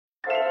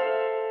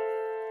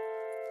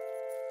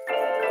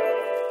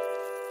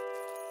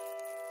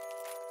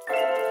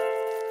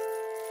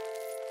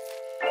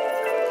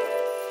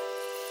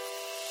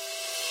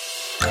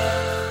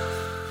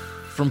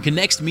From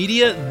Connext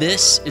Media,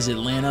 this is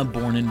Atlanta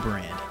Born and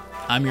Brand.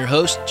 I'm your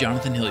host,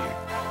 Jonathan Hilliard.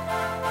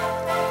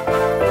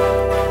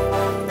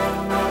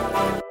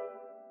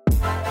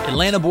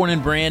 Atlanta Born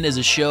and Brand is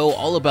a show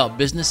all about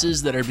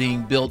businesses that are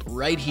being built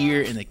right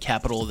here in the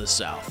capital of the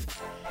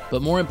South.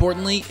 But more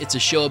importantly, it's a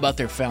show about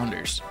their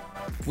founders.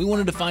 We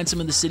wanted to find some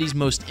of the city's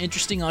most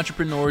interesting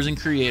entrepreneurs and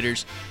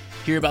creators,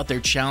 hear about their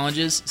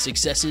challenges,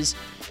 successes,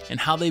 and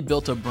how they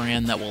built a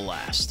brand that will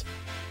last.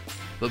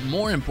 But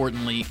more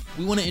importantly,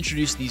 we want to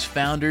introduce these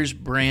founders,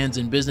 brands,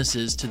 and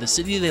businesses to the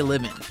city they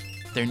live in,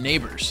 their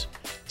neighbors,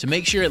 to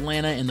make sure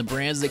Atlanta and the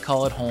brands that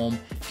call it home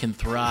can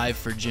thrive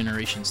for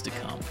generations to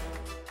come.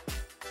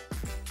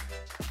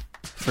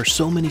 For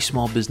so many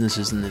small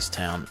businesses in this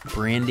town,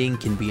 branding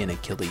can be an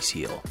Achilles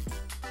heel.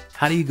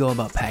 How do you go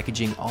about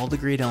packaging all the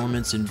great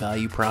elements and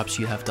value props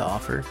you have to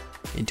offer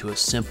into a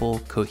simple,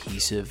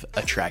 cohesive,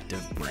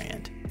 attractive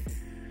brand?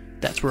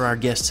 That's where our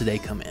guests today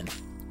come in.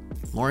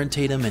 Lauren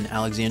Tatum and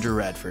Alexandra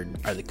Radford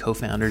are the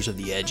co-founders of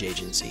the Edge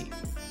Agency.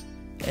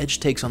 Edge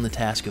takes on the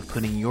task of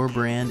putting your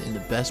brand in the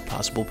best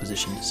possible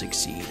position to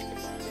succeed,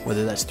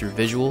 whether that's through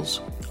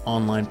visuals,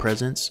 online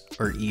presence,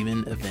 or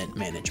even event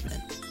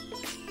management.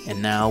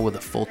 And now, with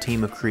a full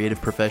team of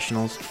creative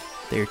professionals,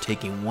 they are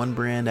taking one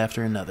brand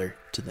after another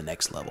to the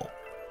next level.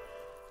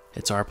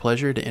 It's our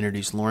pleasure to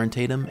introduce Lauren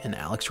Tatum and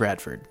Alex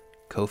Radford,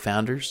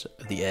 co-founders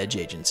of the Edge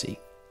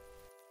Agency.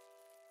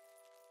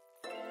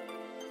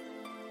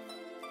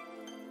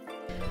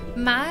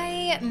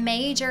 My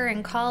major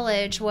in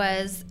college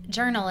was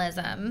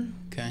journalism.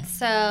 Okay.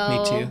 So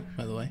Me too,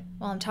 by the way.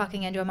 Well, I'm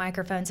talking into a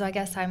microphone, so I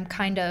guess I'm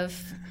kind of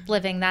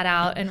living that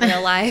out in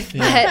real life.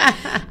 Yeah.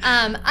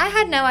 But I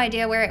had no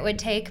idea where it would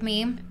take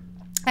me.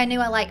 I knew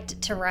I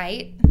liked to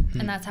write,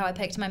 and that's how I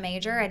picked my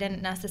major. I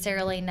didn't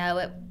necessarily know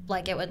it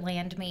would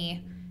land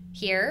me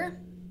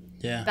here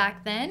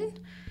back then.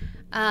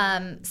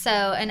 And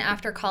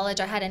after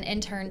college, I had an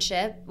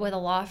internship with a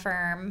law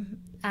firm,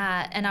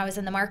 and I was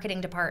in the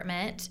marketing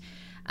department.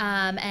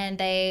 And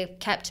they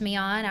kept me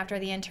on after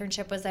the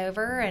internship was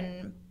over,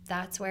 and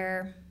that's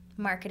where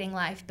marketing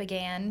life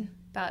began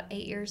about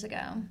 8 years ago.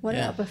 What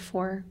about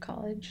before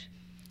college?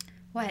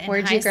 What, in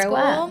Where'd high you grow school?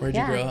 up? Where'd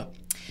you grow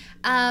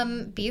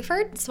up?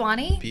 Buford,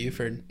 Swanee.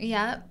 Buford.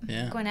 Yep.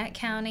 Yeah. Gwinnett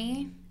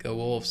County. Go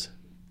Wolves.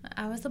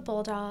 I was a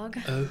bulldog.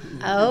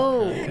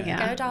 Oh, Okay.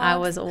 yeah. Go Dogs. I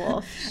was a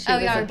wolf. She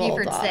was yeah, a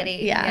Buford bulldog. City.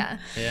 Yeah.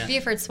 Yeah.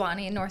 Buford,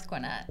 Swanee, North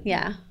Gwinnett.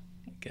 Yeah.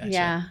 Gotcha.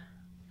 Yeah.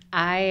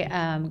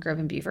 I grew up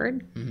in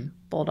Buford,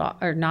 bulldog,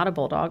 or not a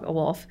bulldog, a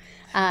wolf.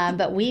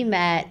 But we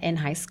met in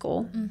high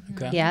school.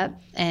 Okay.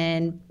 Yep.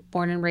 And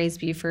born and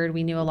raised Buford.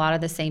 We knew a lot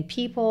of the same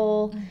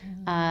people,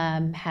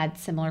 had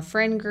similar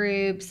friend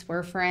groups,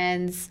 were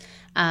friends,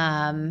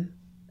 and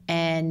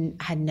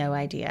had no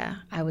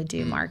idea I would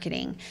do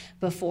marketing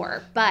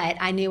before. But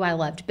I knew I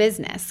loved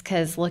business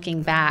because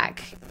looking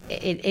back,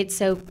 it's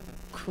so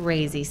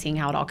crazy seeing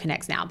how it all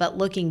connects now. But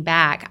looking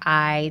back,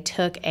 I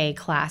took a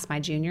class my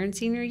junior and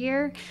senior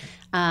year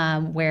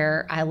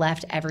where I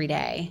left every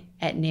day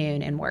at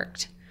noon and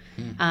worked.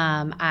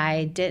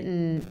 I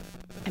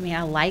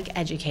like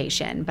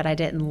education, but I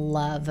didn't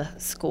love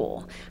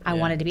school. I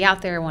wanted to be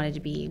out there, I wanted to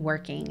be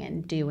working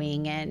and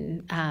doing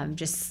and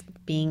just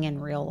being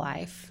in real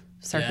life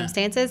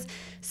circumstances.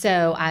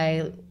 So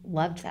I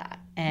loved that,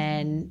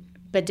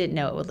 but didn't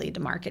know it would lead to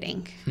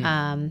marketing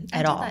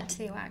at all. I did that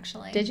too,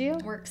 actually. Did you?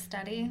 Work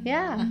study.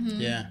 Yeah.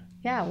 Yeah.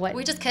 Yeah. What?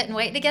 We just couldn't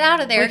wait to get out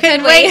of there. We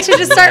couldn't wait to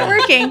just start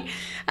working.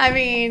 I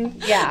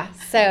mean, yeah.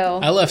 So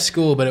I left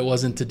school, but it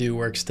wasn't to do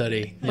work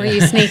study. were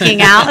you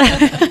sneaking out?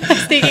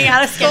 Sneaking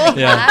out of school?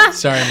 Yeah.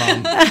 Sorry,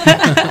 Mom.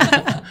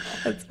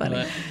 That's funny.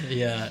 But,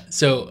 yeah.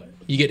 So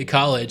you get to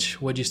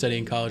college. What'd you study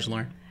in college,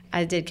 Lauren?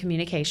 I did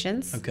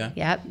communications. Okay.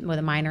 Yep. With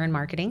a minor in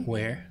marketing.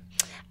 Where?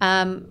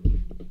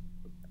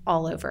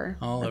 All over.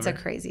 All It's over?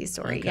 a crazy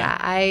story. Okay. Yeah.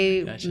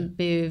 I Gotcha.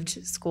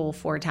 moved school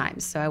 4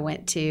 times. So I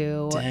went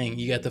to Dang,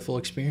 you got the full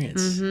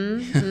experience.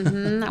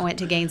 I went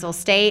to Gainesville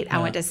State. I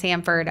went to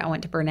Samford. I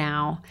went to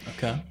Brenau.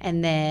 Okay.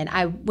 And then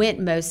I went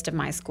most of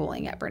my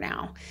schooling at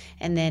Brenau.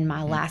 And then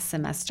my last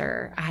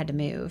semester, I had to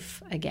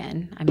move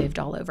again. I moved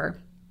all over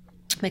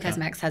because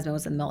my ex-husband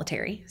was in the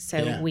military.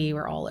 So we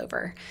were all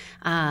over.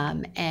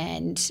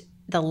 And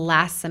the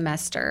last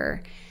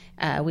semester,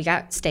 we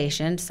got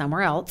stationed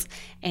somewhere else,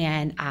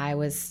 and I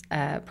was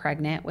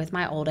pregnant with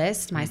my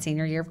oldest, my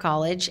senior year of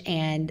college,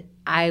 and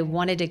I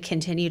wanted to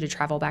continue to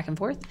travel back and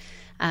forth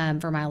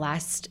for my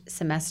last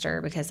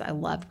semester because I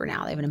loved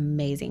Brenau. They have an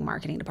amazing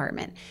marketing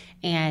department,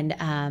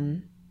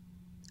 and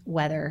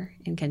weather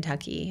in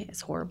Kentucky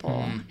is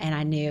horrible, and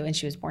I knew, and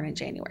she was born in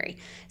January.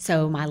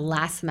 So my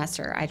last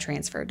semester, I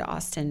transferred to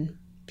Austin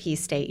Peay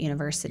State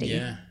University.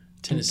 Yeah.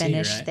 Tennessee, and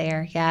finished right?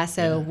 there. Yeah,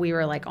 so we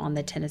were like on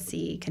the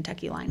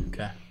Tennessee-Kentucky line.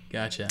 Okay.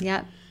 Gotcha.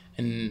 Yep.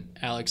 And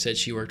Alex said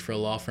she worked for a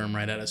law firm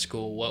right out of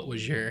school. What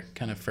was your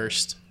kind of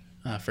first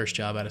first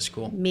job out of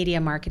school?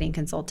 Media marketing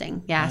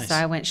consulting. Yeah. Nice. So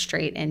I went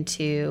straight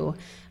into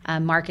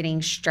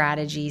marketing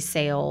strategy,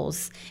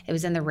 sales. It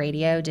was in the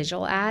radio,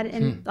 digital ad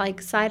and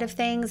like side of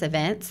things,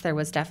 events. There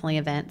was definitely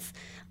events,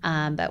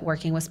 but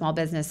working with small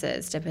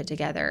businesses to put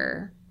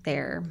together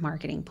their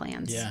marketing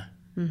plans. Yeah.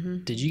 Mm-hmm.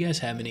 Did you guys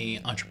have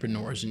any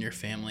entrepreneurs in your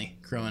family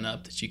growing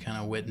up that you kind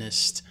of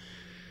witnessed,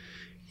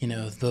 you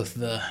know,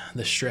 the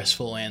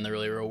stressful and the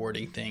really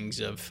rewarding things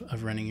of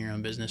running your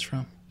own business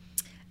from?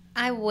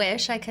 I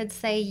wish I could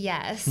say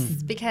yes,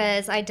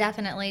 because I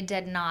definitely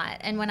did not.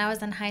 And when I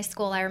was in high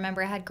school, I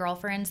remember I had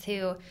girlfriends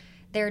who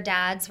their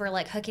dads were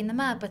like hooking them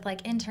up with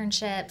like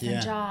internships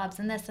and jobs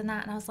and this and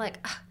that. And I was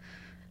like,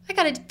 I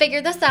got to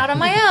figure this out on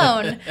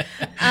my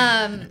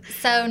own.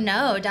 So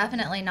no,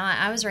 definitely not.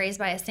 I was raised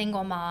by a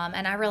single mom,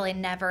 and I really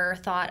never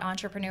thought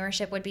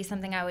entrepreneurship would be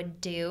something I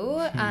would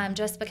do,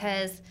 just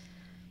because,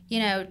 you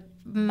know,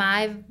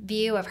 my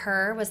view of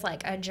her was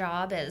like a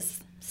job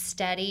is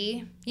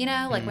steady, you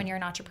know, like when you're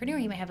an entrepreneur,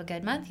 you may have a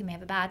good month, you may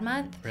have a bad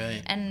month.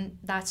 Right. And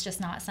that's just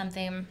not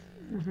something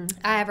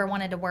I ever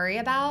wanted to worry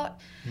about.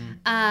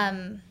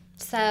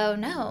 So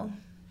no,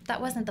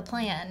 that wasn't the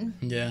plan.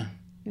 Yeah.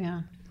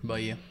 Yeah. How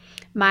about you?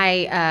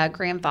 My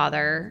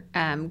grandfather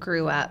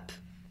grew up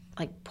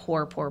like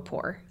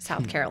poor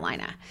South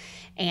Carolina.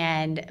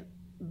 And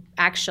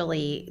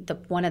actually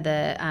one of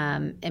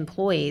the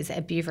employees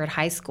at Buford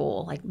High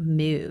School like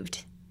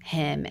moved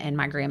him and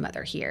my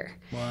grandmother here.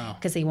 Wow.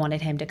 Because he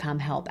wanted him to come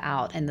help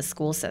out in the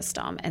school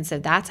system. And so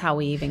that's how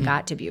we even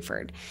got to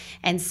Buford.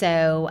 And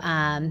so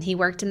he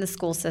worked in the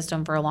school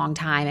system for a long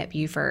time at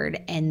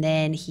Buford, and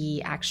then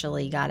he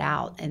actually got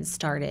out and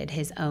started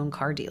his own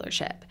car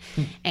dealership.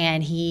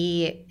 And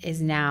he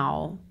is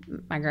now,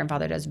 my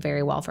grandfather does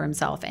very well for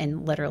himself,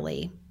 and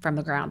literally from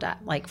the ground up,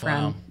 like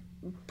from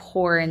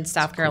poor in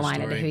South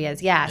Carolina to who he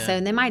is. Yeah. So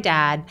and then my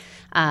dad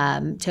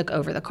took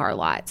over the car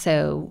lot.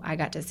 So I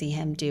got to see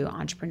him do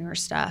entrepreneur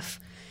stuff.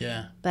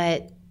 Yeah.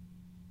 But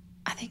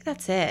I think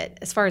that's it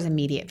as far as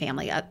immediate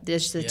family.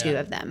 There's the two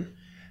of them.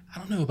 I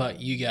don't know about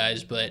you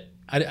guys, but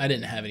I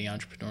didn't have any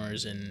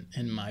entrepreneurs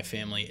in my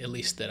family, at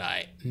least that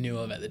I knew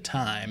of at the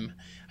time.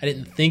 I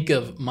didn't think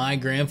of my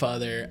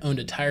grandfather owned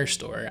a tire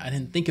store. I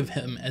didn't think of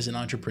him as an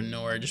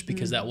entrepreneur just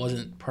because that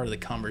wasn't part of the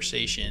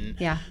conversation.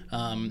 Yeah.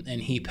 And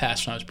he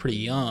passed when I was pretty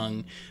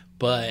young.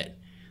 But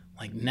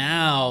like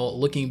now,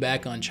 looking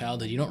back on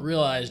childhood, you don't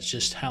realize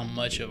just how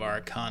much of our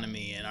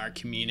economy and our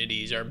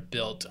communities are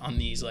built on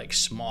these like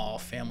small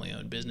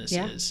family-owned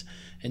businesses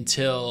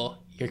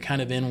until you're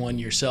kind of in one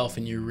yourself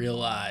and you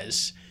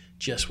realize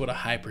just what a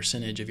high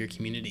percentage of your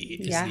community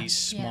is these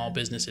small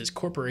businesses.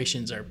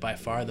 Corporations are by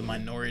far the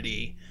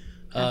minority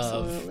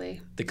of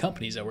the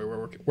companies that we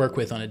work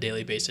with on a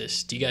daily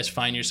basis. Do you guys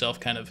find yourself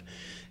kind of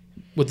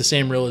with the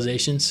same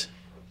realizations?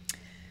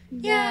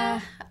 Yeah.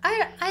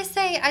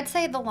 I'd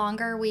say the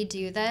longer we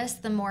do this,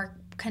 the more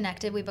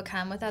connected we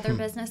become with other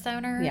business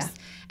owners. Yeah.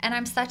 And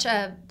I'm such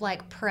a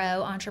like pro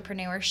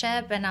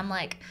entrepreneurship, and I'm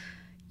like,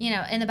 you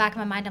know, in the back of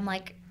my mind, I'm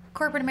like,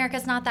 corporate America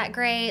is not that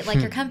great. Like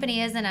your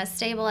company isn't as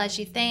stable as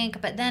you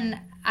think. But then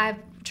I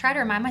try to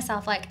remind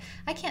myself, like,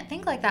 I can't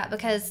think like that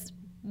because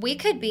we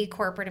could be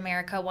corporate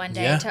America one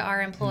day to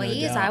our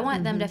employees. No, I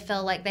want them to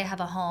feel like they have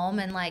a home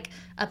and like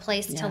a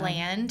place to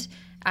land.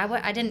 I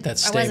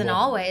wasn't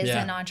always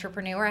an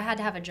entrepreneur. I had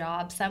to have a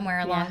job somewhere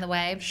along the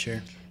way.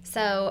 Sure.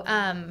 So,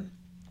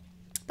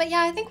 but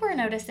yeah, I think we're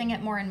noticing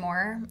it more and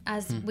more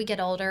as we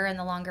get older and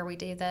the longer we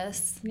do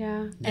this.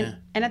 Yeah.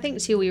 And I think,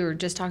 too, we were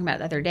just talking about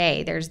the other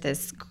day, there's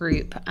this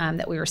group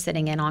that we were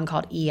sitting in on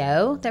called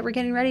EO that we're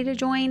getting ready to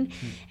join.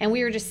 And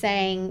we were just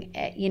saying,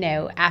 you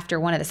know, after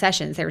one of the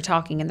sessions, they were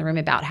talking in the room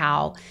about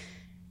how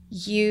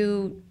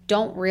you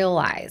don't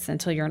realize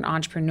until you're an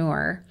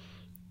entrepreneur,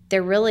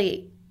 there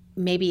really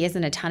maybe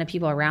isn't a ton of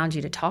people around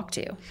you to talk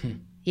to.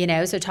 You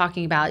know, so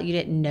talking about you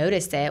didn't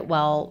notice it.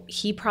 Well,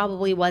 he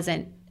probably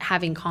wasn't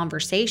having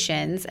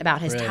conversations about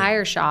his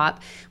tire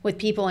shop with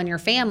people in your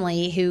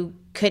family who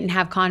couldn't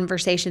have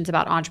conversations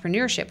about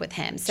entrepreneurship with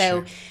him.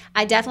 So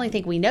I definitely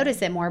think we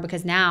notice it more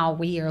because now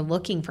we are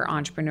looking for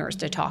entrepreneurs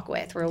to talk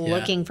with. We're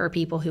looking for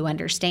people who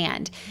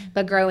understand.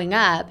 But growing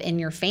up in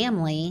your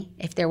family,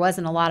 if there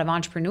wasn't a lot of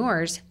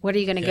entrepreneurs, what are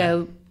you going to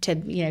go to?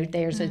 You know,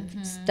 there's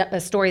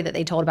a story that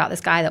they told about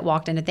this guy that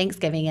walked into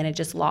Thanksgiving and had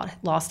just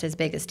lost his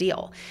biggest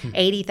deal,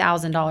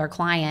 $80,000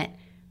 client,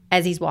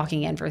 as he's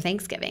walking in for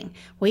Thanksgiving.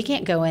 Well, he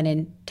can't go in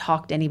and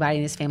talk to anybody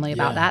in his family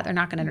about that. They're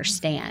not going to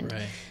understand.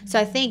 Right. So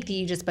I think that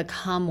you just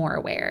become more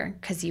aware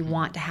because you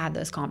want to have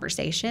those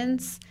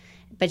conversations,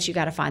 but you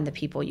got to find the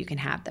people you can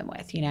have them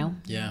with, you know?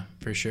 Yeah,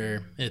 for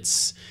sure.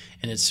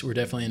 We're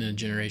definitely in a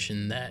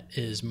generation that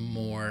is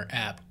more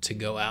apt to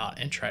go out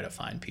and try to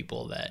find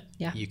people that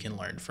you can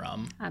learn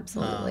from.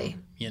 Absolutely.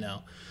 You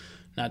know,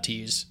 not to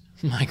use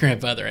my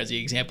grandfather as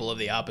the example of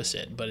the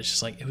opposite, but it's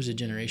just like it was a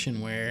generation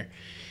where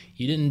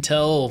you didn't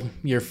tell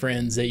your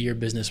friends that your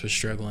business was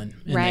struggling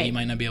and that you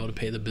might not be able to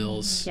pay the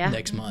bills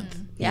next month.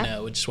 You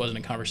know, it just wasn't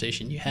a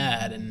conversation you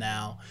had. And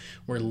now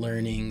we're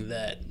learning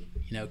that,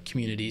 you know,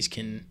 communities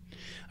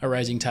a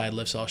rising tide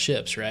lifts all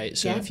ships, right?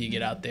 So if you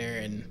get out there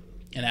and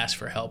and ask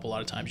for help. A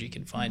lot of times you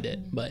can find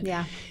it. But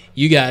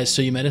you guys,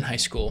 so you met in high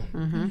school.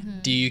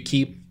 Do you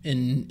keep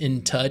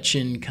in touch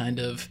and kind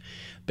of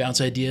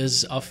bounce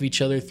ideas off of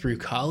each other through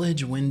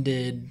college? When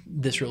did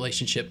this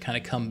relationship kind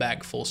of come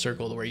back full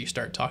circle to where you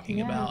start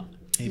talking about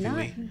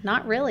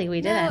not really. We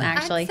didn't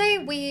actually. I'd say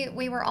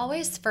we were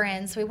always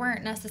friends. We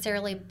weren't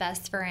necessarily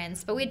best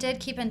friends, but we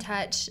did keep in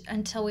touch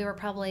until we were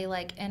probably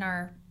like in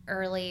our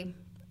early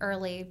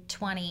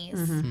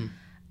 20s.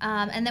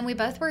 And then we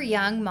both were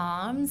young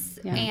moms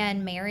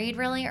and married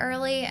really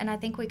early. And I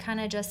think we kind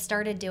of just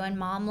started doing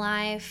mom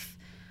life,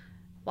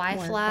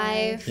 wife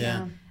life,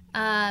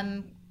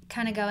 kind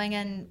of going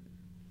in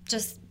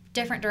just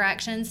different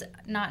directions,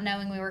 not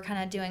knowing we were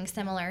kind of doing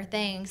similar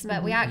things.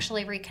 But we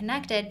actually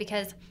reconnected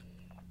because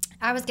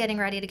I was getting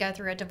ready to go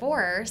through a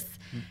divorce,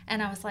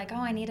 and I was like,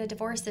 I need a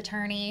divorce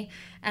attorney.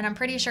 And I'm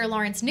pretty sure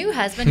Lauren's new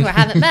husband, who I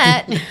haven't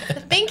met, I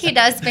think he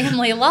does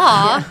family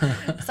law.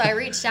 So I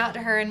reached out to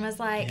her and was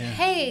like,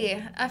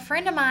 hey, a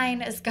friend of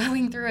mine is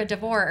going through a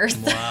divorce.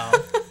 Wow.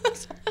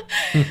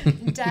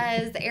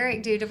 Does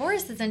Eric do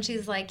divorces? And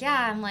she's like,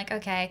 yeah. I'm like,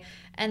 okay.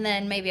 And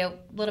then maybe a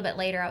little bit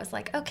later, I was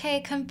like, okay,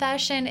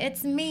 confession,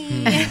 it's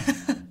me.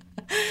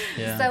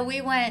 So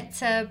we went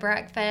to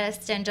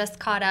breakfast and just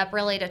caught up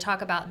really to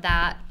talk about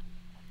that,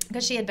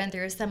 because she had been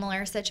through a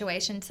similar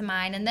situation to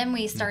mine. And then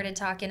we started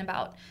talking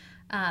about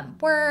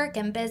work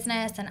and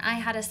business, and I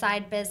had a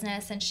side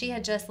business, and she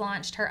had just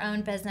launched her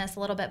own business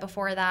a little bit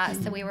before that.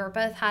 So we were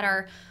both had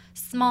our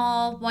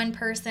small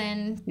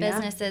one-person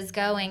businesses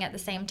going at the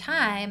same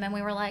time, and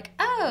we were like,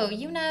 oh,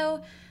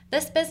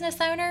 this business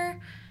owner,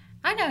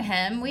 I know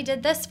him. We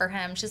did this for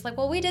him. She's like,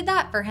 well, we did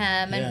that for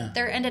him. And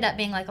there ended up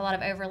being like a lot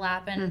of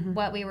overlap in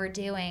what we were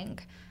doing.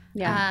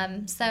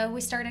 So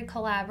we started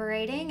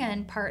collaborating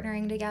and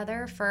partnering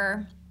together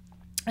for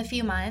a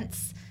few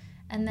months,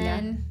 and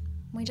then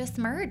we just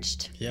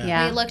merged.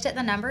 We looked at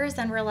the numbers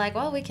and we're like,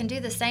 well, we can do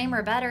the same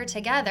or better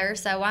together,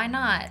 so why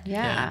not?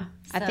 I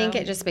think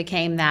it just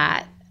became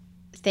that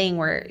thing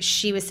where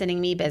she was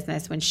sending me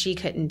business when she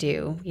couldn't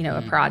do,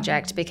 a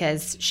project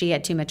because she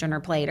had too much on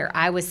her plate, or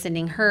I was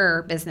sending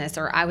her business,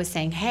 or I was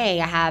saying, hey,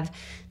 I have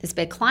this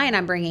big client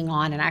I'm bringing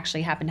on, and I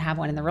actually happen to have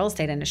one in the real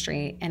estate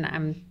industry, and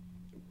I'm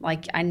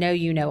like, I know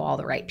you know all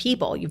the right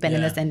people. You've been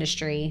in this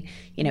industry,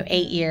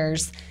 8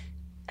 years.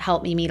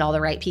 Help me meet all the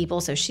right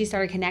people. So she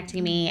started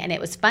connecting me, and it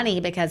was funny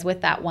because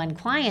with that one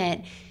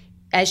client,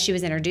 as she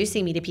was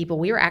introducing me to people,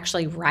 we were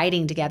actually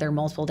writing together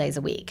multiple days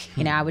a week.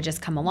 I would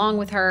just come along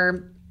with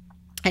her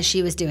as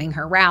she was doing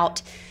her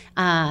route.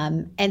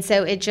 And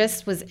so it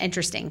just was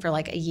interesting. For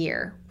like a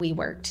year, we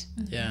worked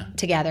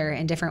together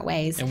in different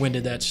ways. And when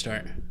did that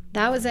start?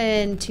 That was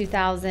in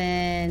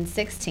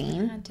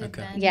 2016.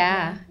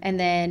 And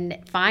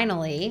then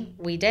finally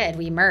we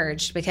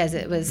merged because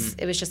it was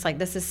just like,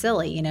 this is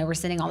silly. We're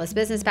sending all this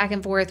business back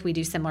and forth. We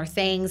do similar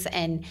things,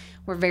 and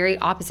we're very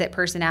opposite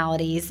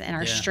personalities, and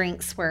our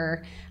strengths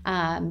were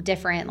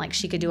different. Like,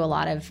 she could do a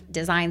lot of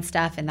design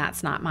stuff, and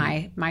that's not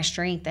my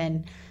strength.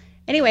 And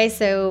anyway,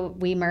 so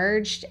we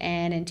merged,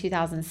 and in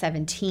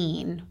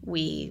 2017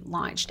 we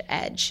launched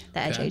Edge, the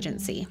Edge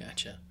agency.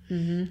 Gotcha.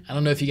 I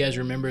don't know if you guys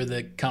remember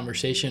the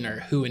conversation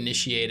or who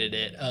initiated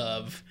it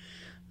of,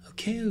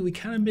 okay, we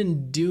kind of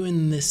been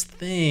doing this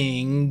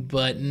thing,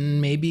 but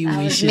maybe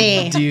we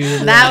should do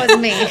that was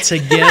me.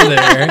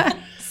 Together.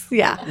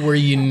 Were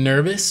you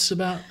nervous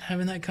about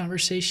having that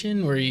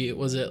conversation?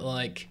 Was it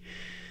like...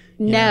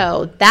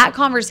 No, that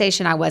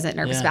conversation I wasn't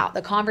nervous about.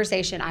 The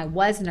conversation I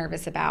was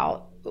nervous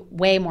about,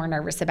 way more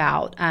nervous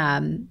about,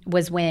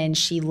 was when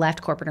she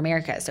left corporate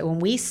America. So when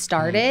we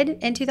started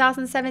in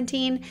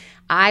 2017,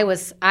 I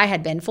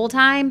had been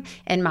full-time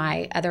in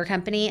my other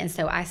company, and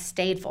so I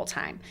stayed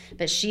full-time,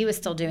 but she was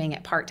still doing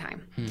it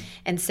part-time.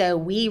 And so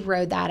we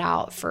rode that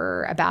out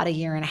for about a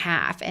year and a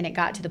half, and it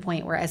got to the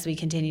point where, as we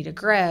continue to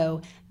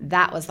grow,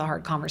 that was the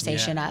hard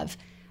conversation of,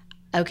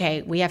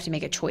 okay, we have to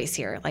make a choice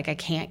here. Like, I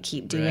can't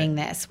keep doing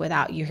this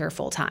without you here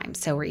full-time.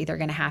 So we're either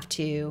going to have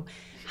to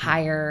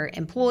hire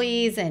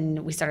employees,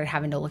 and we started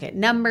having to look at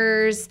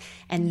numbers,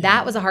 and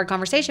that was a hard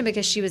conversation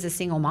because she was a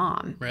single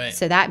mom.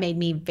 So that made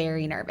me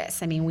very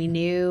nervous. I mean, we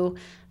knew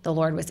the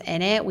Lord was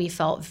in it. We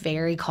felt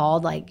very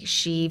called. Like,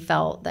 she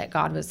felt that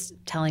God was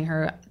telling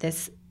her,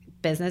 this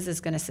business is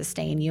going to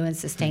sustain you and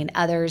sustain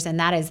others, and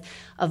that has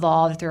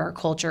evolved through our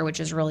culture, which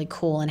is really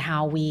cool, and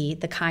how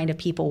the kind of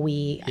people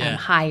we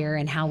hire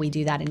and how we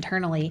do that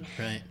internally.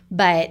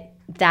 But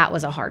that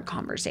was a hard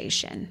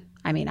conversation.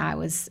 I mean, I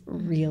was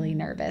really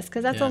nervous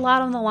because that's a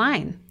lot on the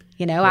line.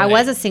 I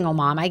was a single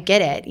mom. I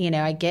get it.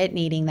 I get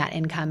needing that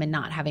income and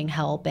not having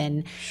help,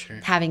 and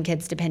having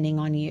kids depending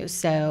on you.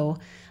 So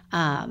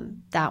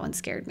that one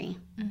scared me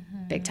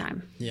big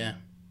time.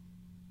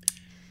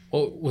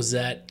 Well, was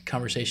that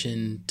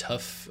conversation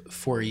tough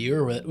for you,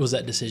 or was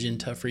that decision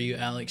tough for you,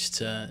 Alex,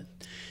 to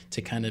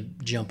kind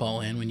of jump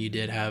all in when you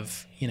did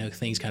have,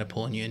 things kind of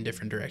pulling you in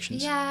different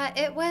directions? Yeah,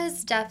 it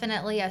was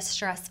definitely a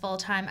stressful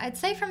time. I'd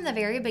say from the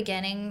very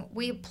beginning,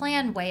 we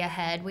planned way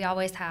ahead. We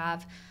always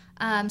have.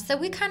 So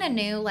we kind of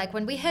knew, like,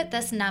 when we hit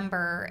this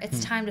number,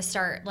 it's time to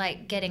start,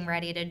 like, getting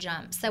ready to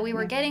jump. So we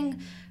were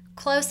getting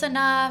close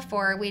enough,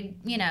 or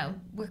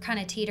we're kind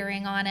of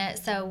teetering on it.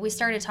 So we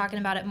started talking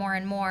about it more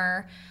and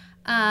more.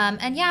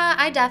 And yeah,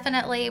 I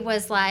definitely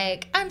was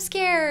like, I'm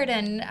scared.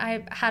 And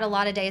I had a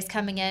lot of days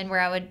coming in where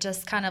I would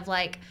just kind of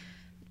like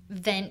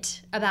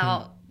vent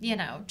about,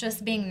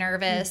 just being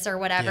nervous or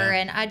whatever.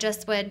 And I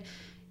just would,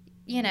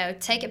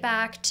 take it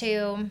back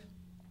to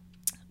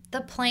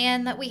the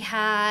plan that we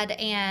had,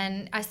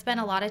 and I spent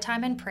a lot of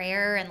time in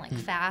prayer and like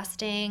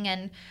fasting,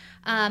 and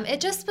it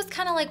just was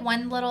kind of like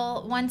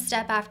one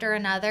step after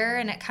another,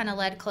 and it kind of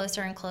led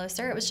closer and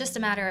closer. It was just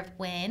a matter of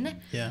when.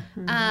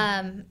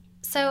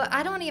 So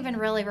I don't even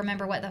really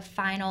remember what the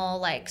final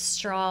like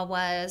straw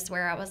was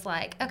where I was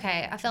like,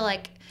 okay, I feel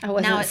like I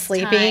wasn't now it's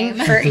sleeping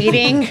time. for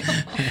eating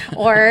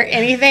or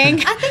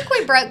anything. I think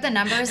we broke the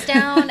numbers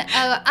down.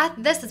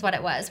 This is what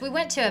it was. We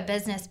went to a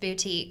business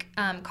boutique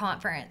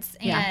conference,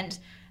 and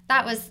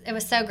it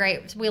was so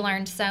great. We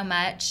learned so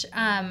much.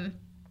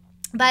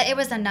 But it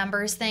was a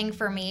numbers thing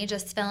for me,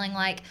 just feeling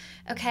like,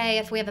 okay,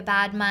 if we have a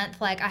bad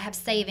month, like I have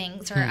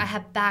savings or I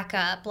have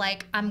backup,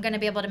 like I'm going to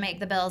be able to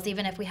make the bills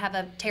even if we have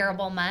a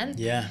terrible month.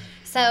 Yeah.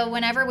 So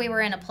whenever we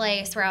were in a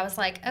place where I was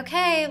like,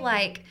 okay,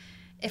 like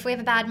if we have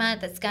a bad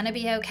month, it's going to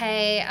be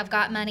okay. I've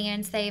got money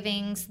in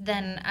savings.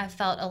 Then I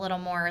felt a little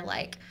more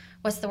like,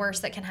 what's the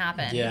worst that can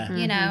happen? Yeah.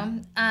 And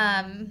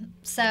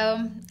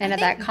at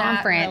that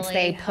conference,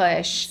 they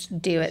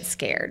pushed do it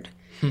scared.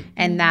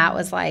 And that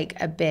was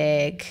like a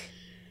big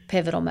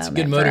pivotal moment. It's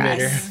a good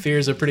motivator. Fear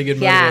is a pretty good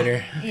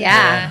motivator.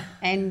 Yeah.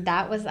 And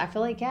that was, I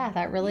feel like,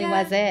 that really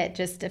was it.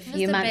 Just a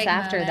few months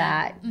after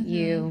that,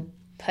 you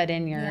put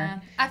in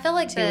your I feel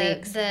like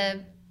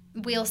the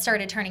wheels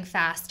started turning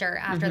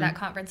faster after that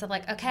conference of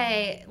like,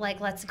 okay,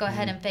 like let's go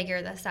ahead and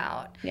figure this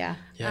out. Yeah.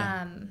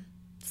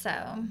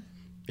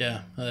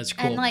 Yeah, well, that's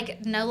cool. And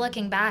like no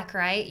looking back,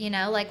 right?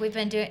 Like we've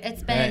been doing,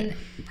 it's been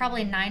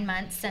probably 9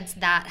 months since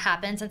that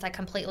happened, since I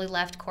completely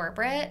left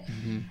corporate.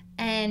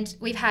 And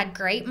we've had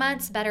great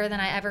months, better than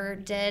I ever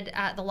did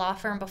at the law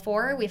firm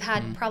before. We've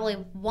had probably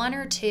 1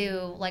 or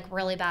 2 like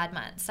really bad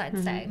months,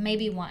 I'd say.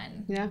 Maybe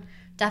 1. Yeah.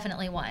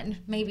 Definitely 1,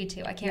 maybe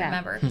 2. I can't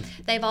remember.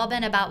 They've all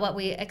been about what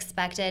we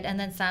expected, and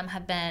then some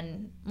have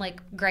been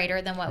like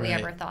greater than what we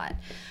ever thought.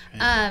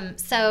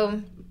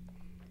 So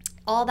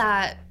all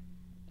that,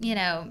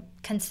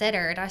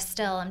 considered,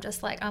 I'm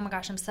just like, oh my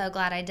gosh, I'm so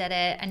glad I did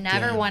it. I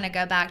never want to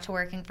go back to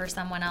working for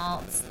someone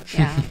else.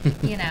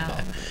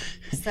 Yeah.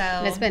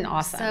 So it's been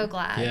awesome. So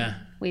glad. Yeah.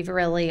 We've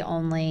really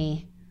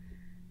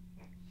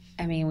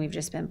we've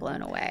just been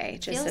blown away.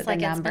 Just feels at like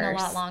the it's numbers. been a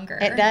lot longer.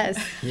 It does.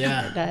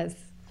 Yeah. It does.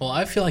 Well,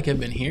 I feel like I've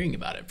been hearing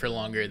about it for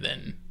longer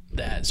than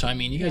that. So,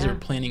 you guys were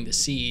planting the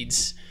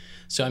seeds.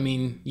 So,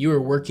 you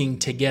were working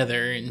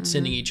together and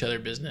sending each other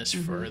business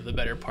for the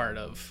better part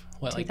of,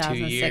 like 2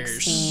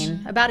 years?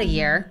 About a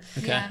year.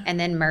 Okay. Yeah. And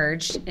then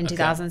merged in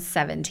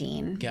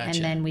 2017. Gotcha. And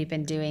then we've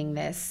been doing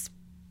this.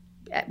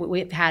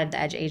 We've had the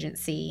Edge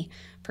Agency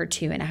for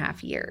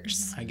 2.5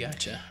 years. I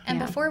gotcha. And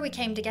before we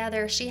came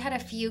together, she had a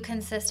few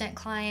consistent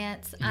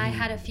clients. I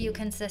had a few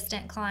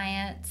consistent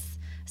clients.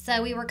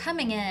 So we were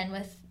coming in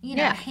with,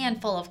 a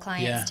handful of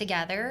clients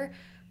together,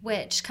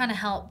 which kind of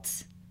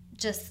helped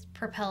just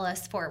propel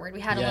us forward. We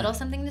had a little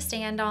something to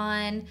stand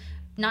on,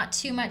 not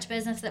too much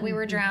business that we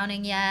were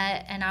drowning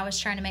yet. And I was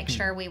trying to make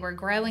sure we were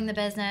growing the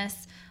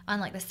business on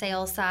like the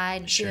sales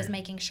side. She was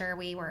making sure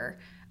we were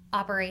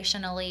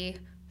operationally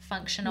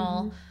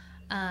functional.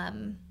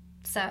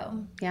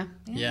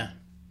 Yeah.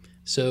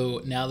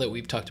 So now that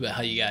we've talked about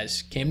how you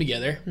guys came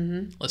together,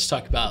 let's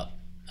talk about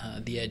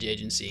the Edge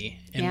Agency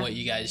and what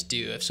you guys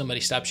do. If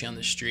somebody stops you on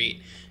the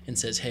street and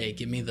says, hey,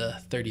 give me the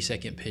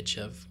 30-second pitch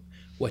of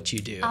what you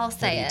do, I'll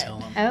say it. Tell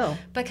them? Oh.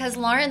 Because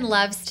Lauren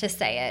loves to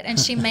say it, and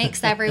she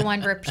makes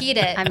everyone repeat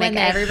it. I when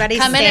make everybody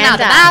come in and out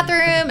the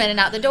bathroom, in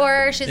and out the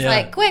door. She's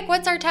like, quick,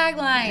 what's our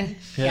tagline?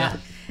 Yeah.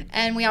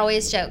 And we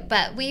always joke,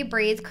 but we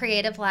breathe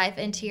creative life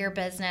into your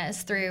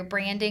business through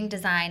branding,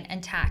 design,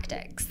 and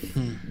tactics.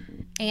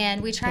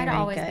 And we try to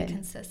always be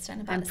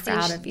consistent about it. I'm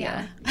proud of you.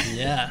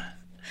 Yeah.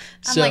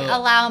 I'm like,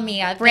 allow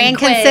me. I've brand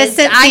been quizzed.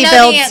 consistency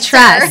builds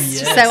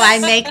trust. So I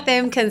make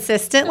them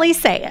consistently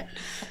say it.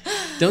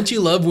 Don't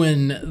you love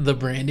when the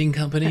branding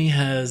company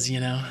has,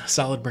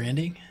 solid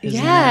branding?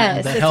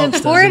 Yes, that it's helps,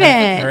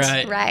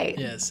 important. Right.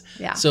 Yes.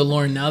 Yeah. So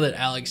Lauren, now that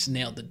Alex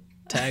nailed the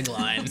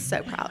tagline, I'm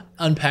so proud.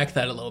 Unpack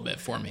that a little bit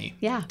for me.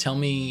 Yeah. Tell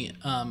me,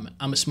 I'm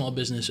a small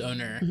business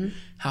owner.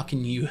 How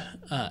can you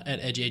at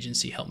Edge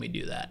Agency help me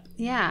do that?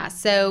 Yeah.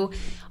 So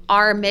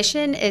our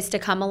mission is to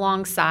come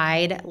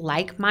alongside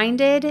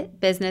like-minded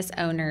business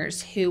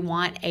owners who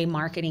want a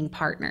marketing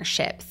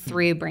partnership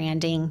through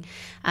branding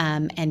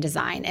and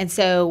design. And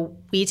so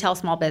we tell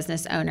small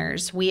business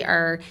owners, we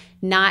are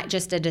not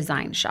just a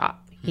design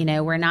shop.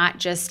 We're not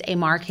just a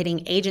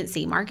marketing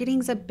agency.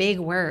 Marketing's a big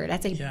word.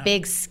 That's a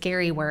big,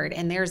 scary word.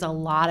 And there's a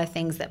lot of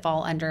things that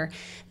fall under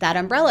that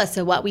umbrella.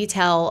 So what we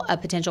tell a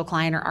potential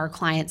client or our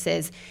clients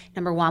is,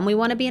 number one, we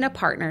want to be in a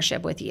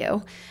partnership with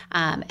you.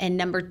 And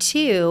number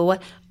two,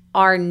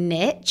 our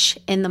niche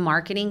in the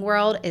marketing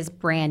world is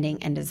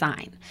branding and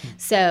design.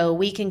 So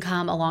we can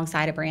come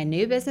alongside a brand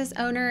new business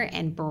owner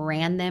and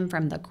brand them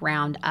from the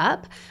ground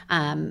up.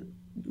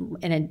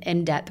 In an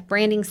in-depth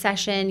branding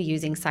session,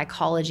 using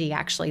psychology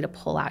actually to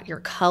pull out your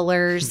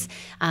colors,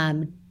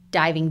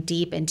 diving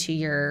deep into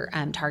your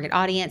target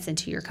audience,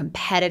 into your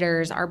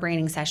competitors. Our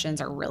branding sessions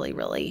are really,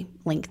 really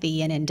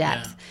lengthy and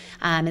in-depth.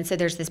 Yeah. And so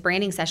there's this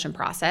branding session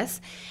process,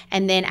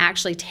 and then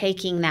actually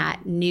taking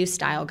that new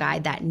style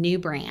guide, that new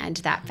brand,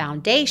 that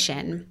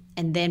foundation,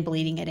 and then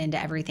bleeding it into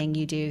everything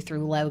you do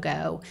through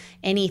logo,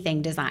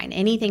 anything design,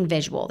 anything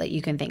visual that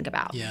you can think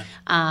about. Yeah.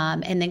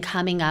 And then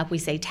coming up, we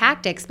say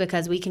tactics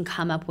because we can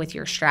come up with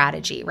your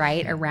strategy,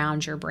 right,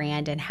 around your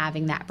brand and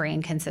having that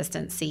brand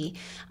consistency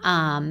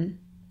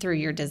through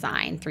your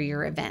design, through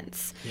your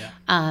events,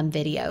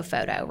 video,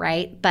 photo,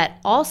 right? But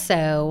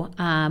also,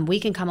 we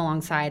can come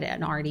alongside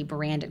an already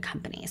branded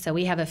company. So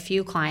we have a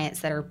few clients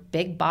that are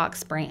big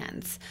box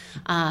brands,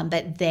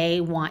 but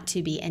they want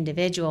to be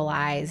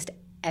individualized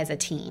as a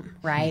team,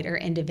 right? Or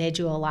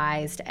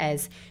individualized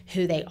as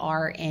who they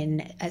are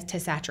to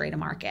saturate a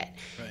market.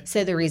 Right.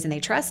 So the reason they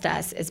trust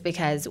us is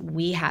because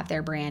we have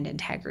their brand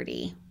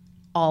integrity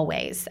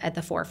always at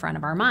the forefront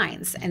of our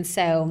minds. And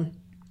so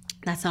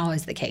that's not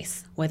always the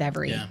case with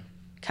every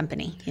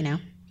company, You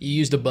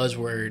used a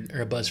buzzword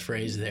or a buzz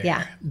phrase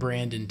there,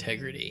 brand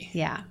integrity.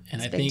 Yeah,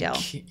 and I think,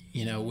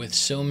 with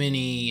so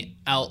many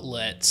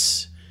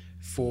outlets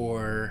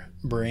for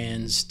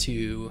brands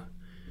to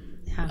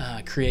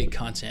create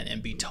content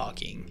and be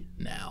talking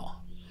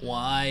now,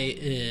 why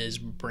is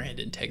brand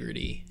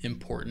integrity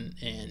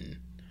important in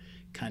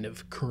kind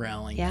of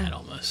corralling that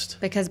almost?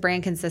 Because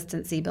brand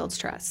consistency builds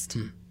trust,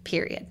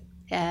 period.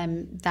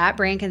 That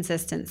brand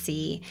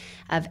consistency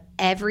of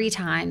every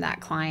time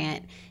that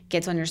client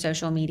gets on your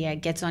social media,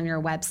 gets on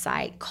your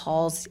website,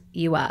 calls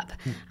you up,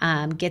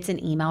 gets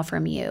an email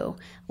from you,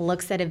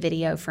 looks at a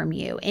video from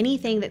you,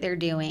 anything that they're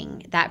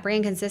doing, that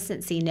brand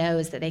consistency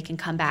knows that they can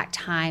come back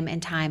time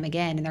and time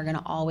again, and they're going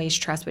to always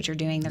trust what you're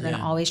doing. They're going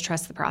to always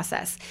trust the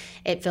process.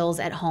 It feels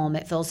at home.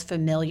 It feels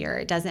familiar.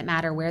 It doesn't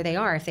matter where they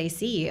are. If they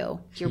see you,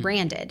 you're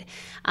branded.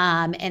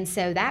 And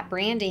so that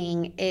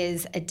branding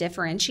is a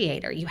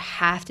differentiator. You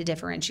have to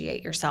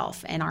differentiate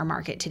yourself in our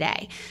market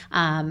today.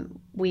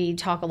 We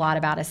talk a lot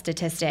about a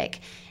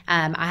statistic.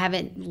 I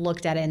haven't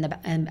looked at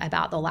it in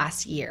about the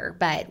last year,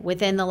 but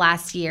within the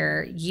last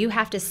year, you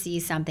have to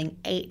see something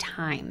 8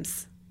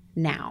 times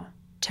now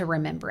to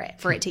remember it,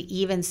 for it to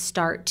even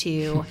start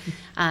to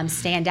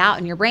stand out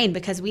in your brain,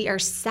 because we are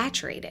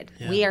saturated.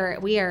 Yeah.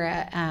 We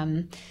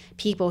are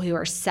people who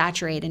are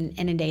saturated and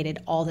inundated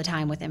all the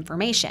time with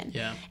information.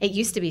 Yeah. It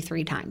used to be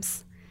 3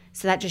 times.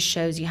 So that just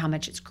shows you how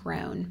much it's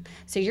grown.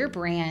 So your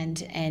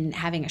brand and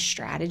having a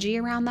strategy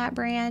around that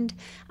brand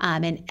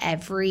in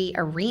every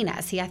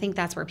arena. See, I think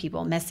that's where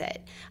people miss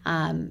it.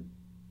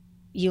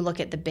 You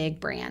look at the big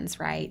brands,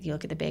 right? You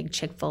look at the big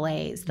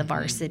Chick-fil-A's, the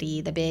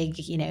Varsity, the big,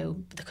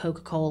 the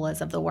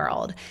Coca-Colas of the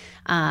world,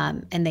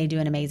 and they do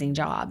an amazing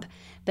job.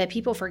 But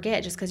people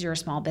forget, just because you're a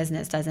small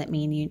business doesn't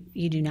mean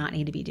you do not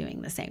need to be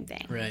doing the same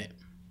thing. Right.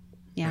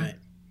 Yeah. Right.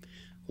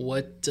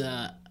 What,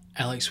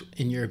 Alex,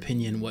 in your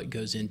opinion, what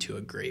goes into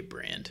a great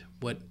brand?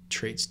 What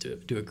traits do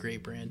a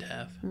great brand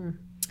have?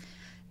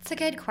 It's a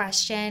good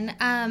question.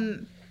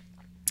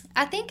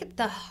 I think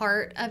the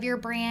heart of your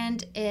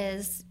brand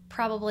is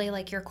probably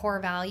like your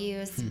core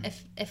values.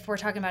 If we're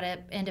talking about an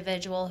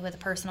individual with a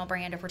personal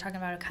brand, if we're talking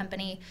about a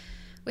company,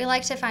 we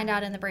like to find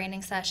out in the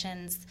branding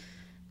sessions,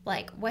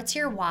 like, what's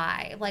your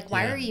why? Like,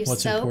 why are you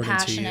so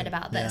passionate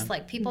about this?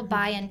 Like, people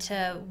buy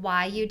into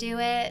why you do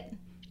it,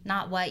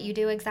 not what you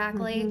do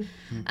exactly.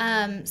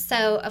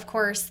 So, of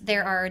course,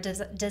 there are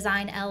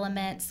design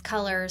elements,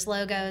 colors,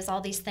 logos, all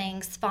these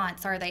things.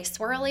 Fonts, are they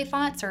swirly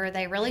fonts or are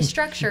they really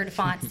structured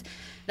fonts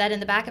that in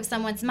the back of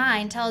someone's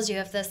mind tells you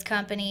if this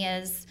company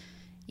is,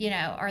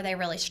 are they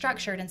really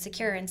structured and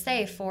secure and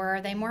safe, or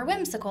are they more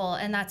whimsical?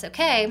 And that's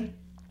okay.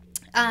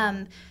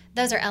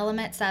 Those are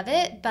elements of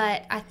it,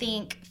 but I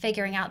think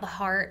figuring out the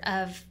heart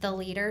of the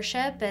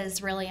leadership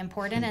is really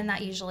important, and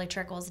that usually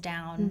trickles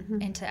down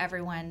into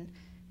everyone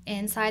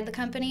inside the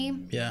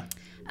company. Yeah.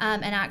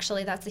 And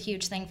actually, that's a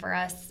huge thing for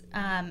us.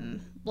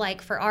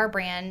 Like for our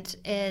brand,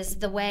 is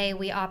the way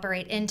we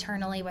operate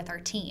internally with our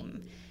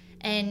team.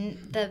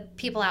 And the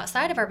people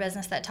outside of our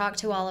business that talk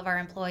to all of our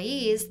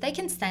employees, they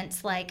can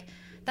sense like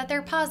that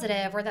they're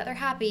positive or that they're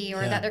happy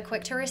or that they're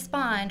quick to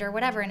respond or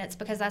whatever. And it's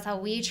because that's how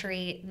we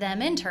treat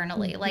them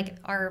internally. Like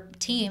our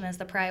team is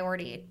the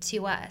priority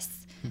to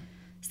us.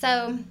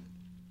 So,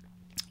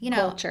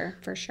 culture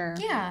for sure.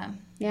 Yeah.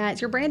 Yeah.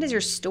 Your brand is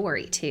your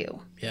story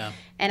too. Yeah.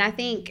 And I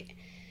think,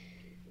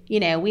 we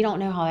don't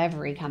know how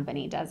every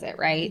company does it,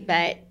 right?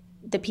 But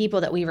the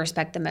people that we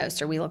respect the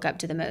most or we look up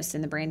to the most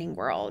in the branding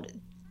world,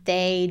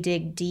 they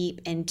dig deep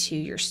into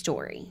your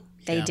story.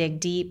 They dig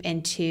deep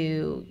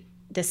into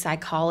the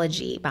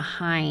psychology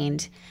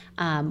behind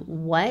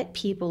what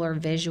people are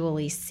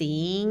visually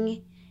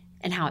seeing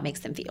and how it makes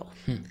them feel.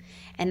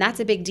 And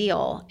that's a big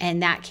deal.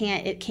 And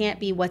it can't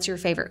be what's your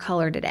favorite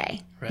color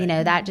today. Right.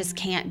 That just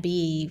can't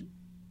be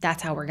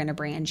that's how we're going to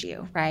brand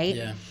you, right?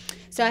 Yeah.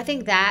 So I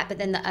think that, but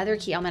then the other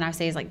key element I would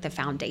say is like the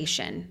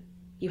foundation.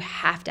 You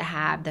have to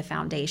have the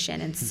foundation,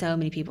 and so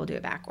many people do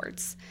it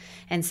backwards.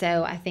 And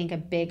so I think a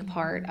big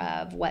part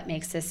of what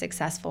makes this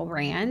successful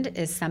brand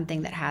is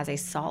something that has a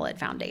solid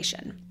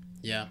foundation.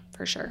 Yeah.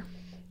 For sure.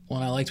 Well,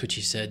 and I liked what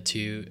you said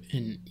too,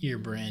 in your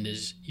brand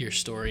is your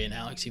story, and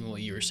Alex, even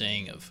what you were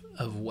saying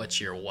of what's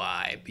your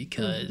why,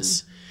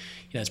 because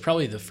it's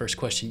probably the first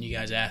question you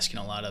guys ask in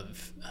a lot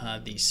of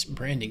these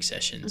branding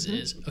sessions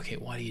is, okay,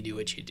 why do you do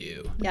what you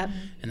do? Yep.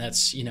 And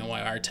that's,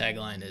 why our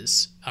tagline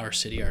is Our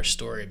City, Our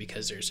Story,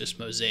 because there's this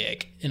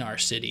mosaic in our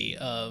city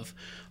of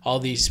all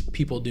these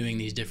people doing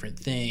these different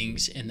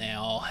things, and they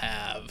all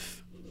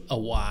have a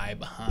why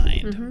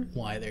behind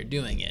why they're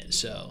doing it.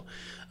 So,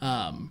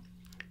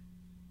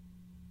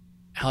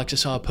 Alex, I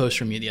saw a post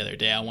from you the other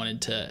day I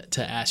wanted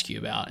to ask you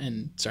about,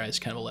 and sorry, it's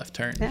kind of a left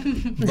turn,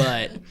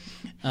 but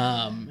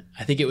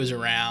I think it was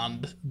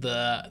around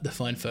the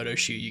fun photo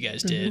shoot you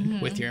guys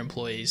did with your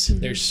employees.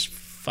 There's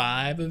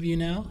 5 of you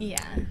now?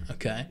 Yeah.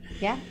 Okay.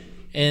 Yeah.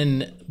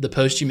 And the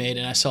post you made,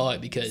 and I saw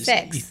it because...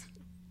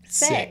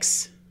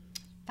 6.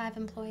 5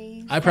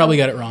 employees. I probably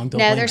got it wrong. Don't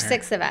blame there's her.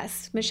 6 of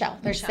us. Michelle,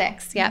 there's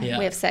 6. Yeah,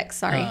 we have 6.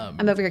 Sorry.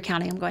 I'm over here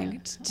counting. I'm going.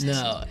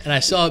 No, and I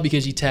saw it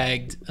because you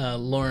tagged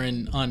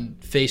Lauren on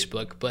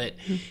Facebook, but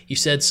you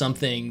said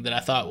something that I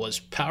thought was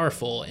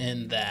powerful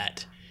in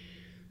that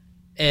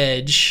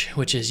Edge,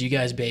 which is you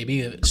guys' baby,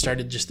 it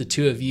started just the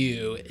 2 of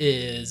you,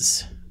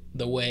 is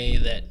the way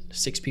that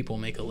 6 people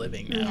make a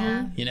living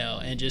now,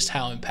 and just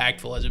how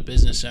impactful as a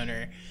business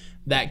owner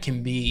that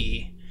can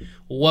be.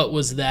 What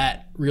was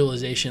that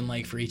realization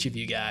like for each of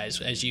you guys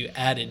as you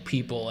added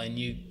people and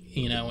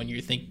when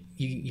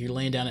you're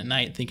laying down at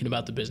night thinking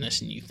about the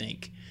business and you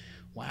think,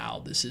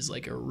 wow, this is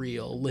like a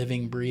real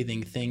living,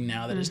 breathing thing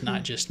now that is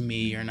not just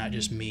me or not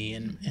just me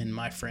and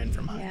my friend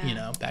from,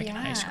 back in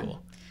high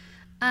school.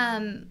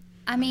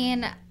 I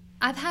mean,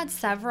 I've had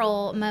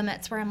several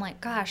moments where I'm like,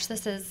 gosh,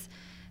 this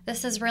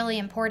is really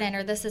important,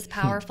 or this is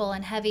powerful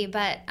and heavy.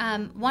 But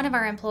one of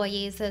our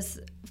employees is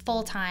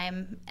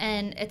full-time,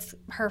 and it's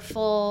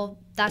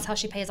that's how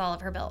she pays all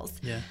of her bills.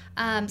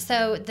 Yeah.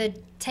 So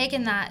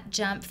taking that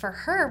jump for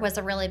her was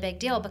a really big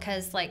deal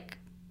because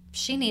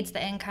she needs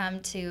the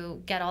income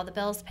to get all the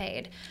bills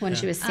paid. When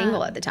she was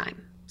single at the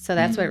time. So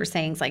that's what we're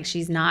saying. It's like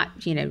she's not,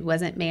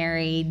 wasn't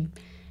married,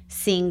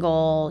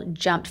 single,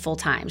 jumped full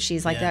time.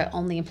 She's like the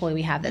only employee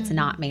we have that's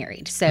not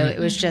married. So it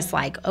was just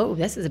like, oh,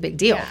 this is a big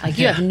deal. Like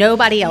you have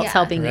nobody else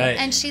helping you.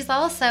 And she's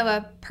also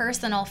a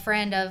personal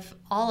friend of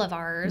all of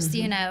ours,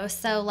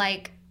 so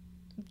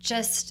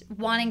just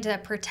wanting to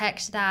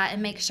protect that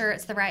and make sure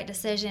it's the right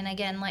decision,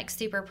 again,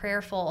 super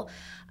prayerful.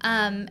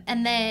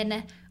 And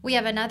then we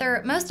have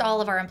most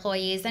all of our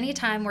employees,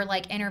 anytime we're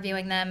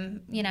interviewing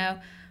them,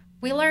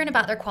 we learn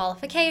about their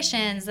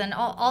qualifications and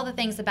all the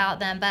things about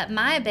them. But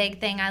my big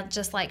thing I'd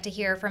just like to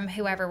hear from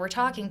whoever we're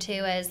talking to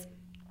is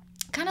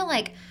kind of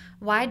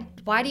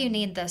why do you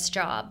need this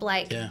job?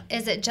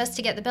 Is it just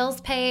to get the bills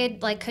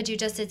paid? Could you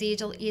just as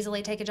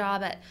easily take a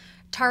job at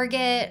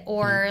Target?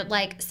 Or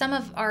some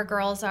of our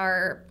girls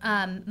are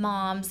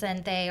moms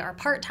and they are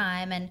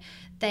part-time, and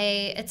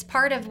it's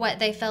part of what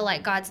they feel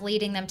like God's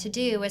leading them to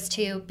do is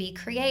to be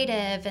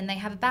creative, and they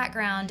have a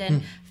background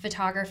in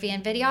photography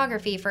and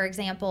videography, for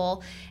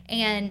example,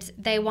 and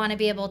they want to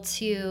be able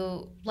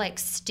to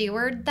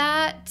steward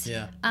that,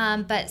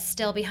 but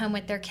still be home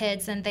with their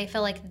kids, and they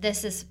feel like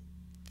this is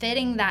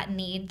fitting that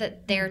need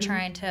that they're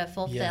trying to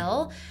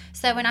fulfill.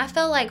 So when I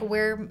feel like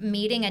we're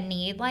meeting a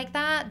need like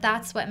that,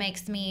 that's what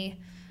makes me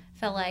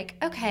feel like,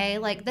 okay,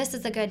 this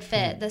is a good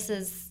fit. This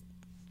is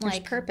there's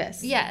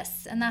purpose.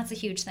 Yes, and that's a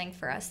huge thing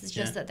for us. It's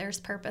just that there's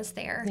purpose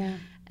there. Yeah.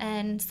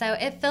 And so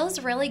it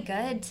feels really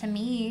good to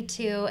me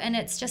too. And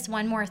it's just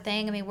one more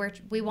thing. I mean,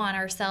 we want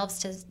ourselves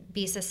to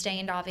be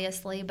sustained,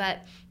 obviously, but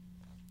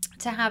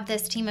to have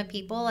this team of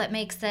people, it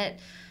makes it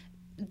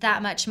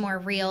that much more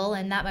real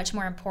and that much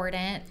more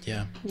important.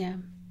 Yeah. Yeah.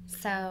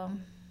 So.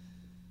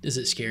 Is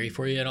it scary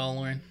for you at all,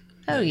 Lauren?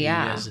 Oh,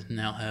 yeah. You guys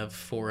now have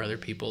 4 other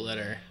people that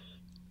are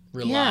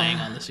relying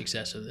on the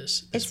success of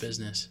this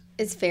business.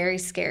 It's very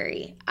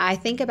scary. I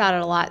think about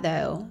it a lot,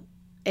 though.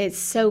 It's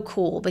so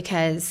cool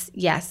because,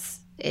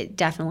 yes, it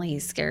definitely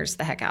scares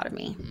the heck out of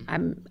me.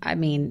 I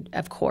mean,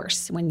 of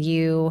course, when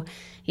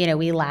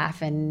we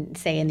laugh and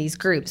say in these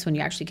groups, when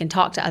you actually can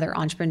talk to other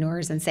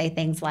entrepreneurs and say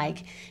things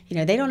like,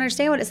 they don't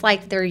understand what it's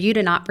like for you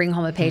to not bring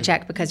home a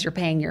paycheck because you're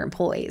paying your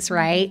employees,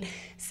 right?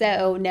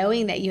 So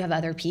knowing that you have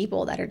other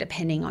people that are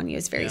depending on you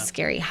is very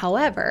scary.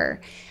 However,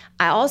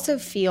 I also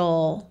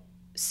feel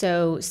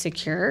so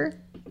secure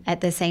at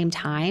the same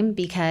time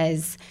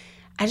because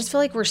I just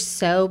feel like we're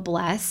so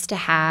blessed to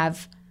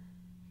have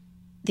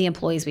the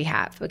employees we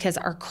have because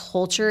our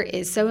culture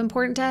is so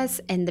important to us,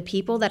 and the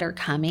people that are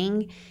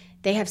coming,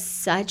 they have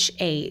such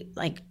a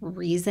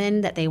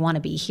reason that they want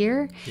to be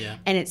here. Yeah.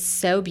 And it's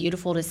so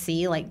beautiful to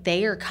see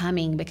they are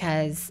coming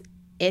because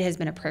it has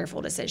been a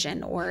prayerful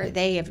decision, or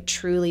they have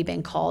truly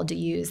been called to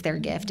use their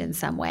gift in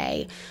some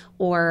way,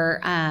 or,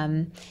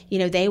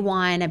 they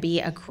want to be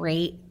a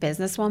great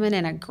businesswoman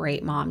and a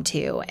great mom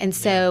too. And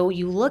so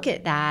you look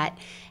at that,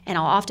 and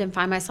I'll often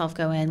find myself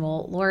going,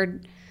 well,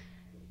 Lord,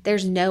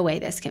 there's no way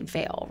this can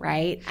fail,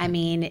 right? I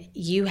mean,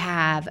 you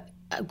have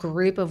a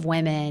group of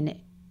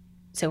women,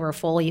 so we're a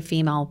fully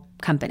female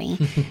company.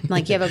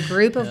 Like you have a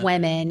group of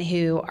women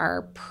who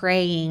are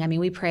praying. I mean,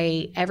 we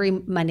pray every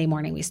Monday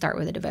morning. We start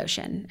with a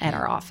devotion at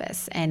our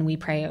office, and we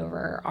pray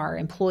over our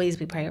employees.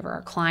 We pray over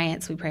our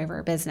clients. We pray over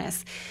our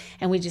business.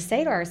 And we just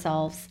say to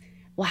ourselves,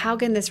 well, how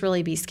can this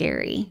really be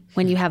scary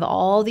when you have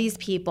all these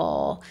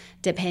people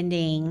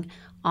depending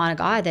on a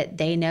God that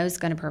they know is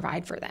going to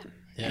provide for them?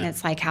 Yeah. And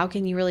it's like, how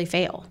can you really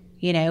fail?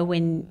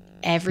 When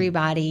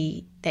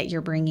everybody that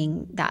you're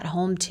bringing that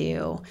home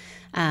to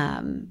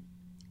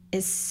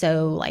is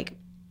so like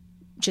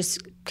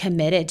just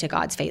committed to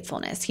God's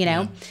faithfulness,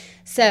 Yeah.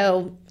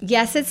 So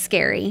yes, it's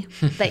scary,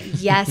 but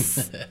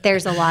yes,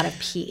 there's a lot of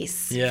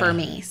peace for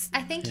me.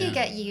 I think you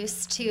get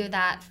used to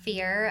that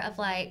fear of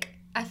like,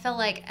 I feel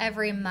like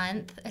every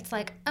month it's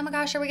like, oh my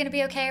gosh, are we going to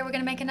be okay? Are we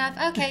going to make enough?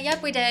 Okay,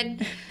 yep, we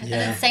did. And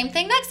then same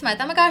thing next month.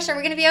 Oh my gosh, are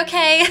we going to be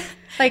okay?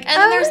 Like, and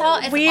then there's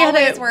always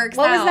works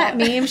What out. was that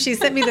meme? She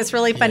sent me this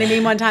really funny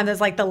meme one time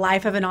that's like the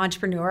life of an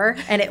entrepreneur,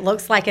 and it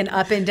looks like an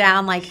up and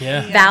down like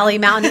valley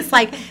mountain. It's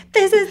like,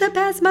 this is the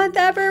best month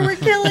ever. We're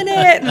killing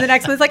it. And the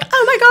next month's like,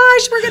 oh my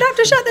gosh, we're going to have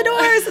to shut the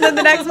doors. And then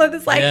the next month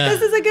it's like, this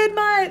is a good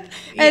month.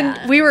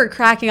 And we were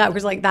cracking up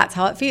because like, that's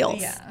how it feels.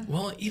 Yeah.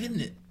 Well,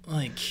 even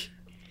like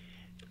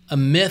a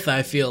myth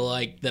I feel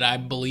like that I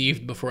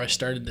believed before I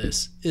started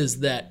this is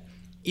that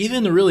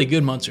even the really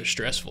good months are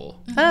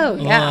stressful. Oh,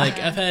 yeah. Like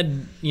I've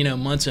had,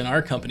 months in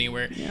our company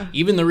where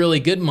even the really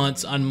good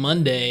months on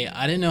Monday,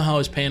 I didn't know how I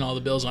was paying all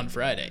the bills on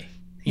Friday.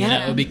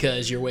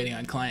 Because you're waiting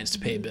on clients to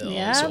pay bills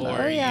or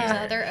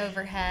other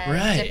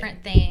overhead,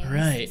 different things.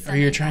 Right. Or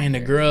you're trying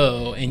to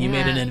grow and you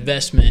made an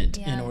investment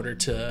in order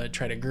to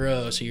try to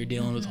grow. So you're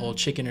dealing with the whole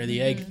chicken or the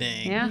egg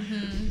thing. Yeah.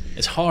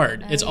 It's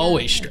hard. It's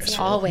always stressful. It's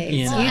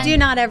always. You do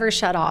not ever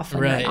shut off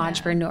when you're an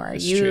entrepreneur.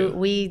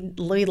 We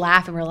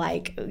laugh and we're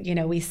like,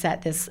 we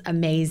set this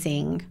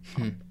amazing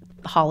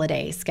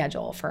holiday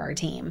schedule for our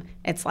team.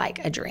 It's like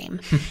a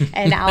dream.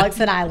 And Alex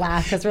and I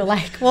laugh because we're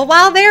like, well,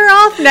 while they're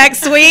off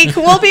next week,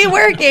 we'll be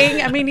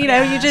working. I mean, you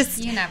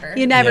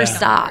never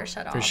stop.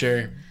 For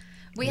sure.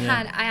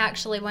 I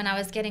actually, when I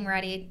was getting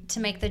ready to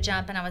make the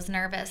jump and I was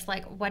nervous,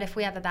 like, what if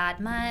we have a bad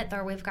month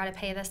or we've got to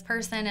pay this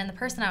person? And the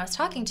person I was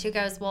talking to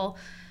goes, well,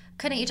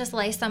 couldn't you just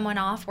lay someone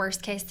off,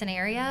 worst case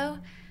scenario?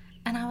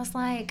 And I was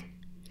like,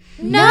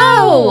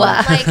 no,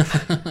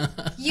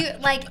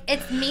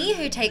 it's me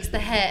who takes the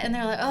hit, and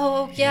they're like,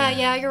 oh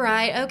yeah, you're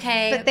right,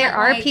 okay. But there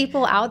are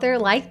people out there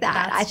like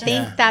that. I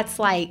think that's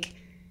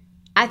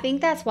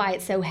why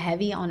it's so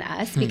heavy on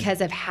us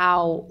because of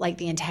how like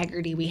the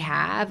integrity we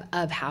have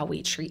of how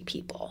we treat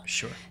people.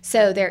 Sure.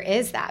 So there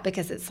is that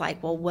because it's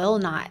like, well, we'll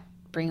not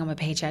bring them a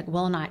paycheck,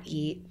 we'll not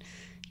eat,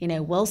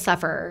 we'll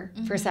suffer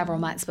for several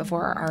months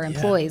before our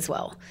employees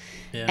will,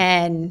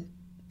 and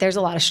there's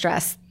a lot of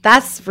stress.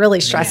 That's really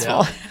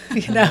stressful.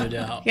 No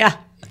doubt. Yeah.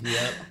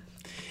 Yep.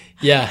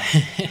 Yeah.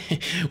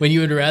 When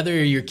you would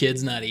rather your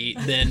kids not eat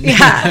than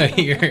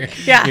your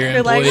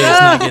employees like,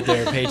 not get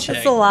their paycheck.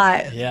 That's a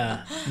lot.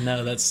 Yeah.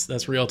 No,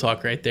 that's real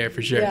talk right there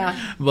for sure.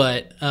 Yeah.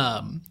 But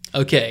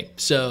okay,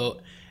 so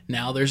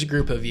now there's a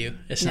group of you.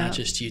 It's not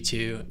just you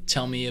two.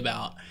 Tell me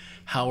about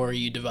how are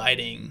you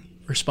dividing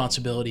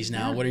responsibilities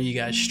now? Yeah. What are you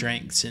guys'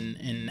 strengths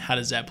and how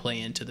does that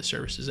play into the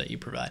services that you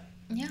provide?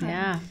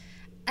 Yeah.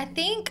 I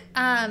think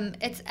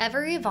it's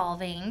ever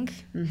evolving,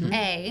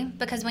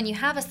 because when you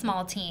have a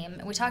small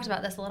team, we talked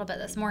about this a little bit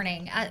this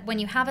morning, when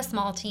you have a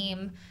small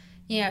team,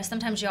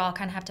 sometimes you all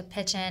kind of have to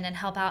pitch in and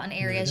help out in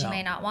areas you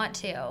may not want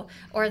to,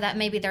 or that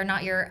maybe they're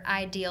not your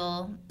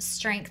ideal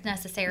strength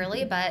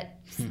necessarily, but,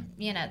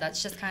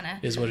 that's just kind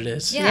of... is what it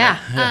is.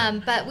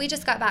 Yeah. But we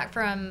just got back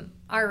from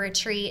our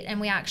retreat,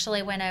 and we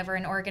actually went over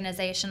an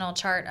organizational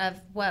chart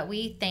of what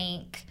we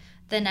think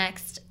the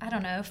next,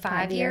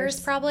 5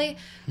 years probably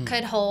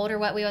could hold, or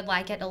what we would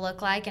like it to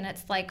look like. And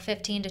it's like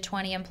 15 to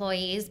 20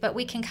 employees, but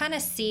we can kind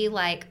of see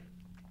like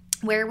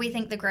where we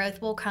think the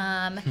growth will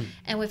come.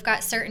 And we've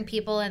got certain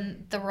people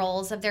in the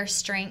roles of their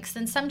strengths.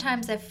 And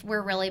sometimes if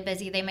we're really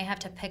busy, they may have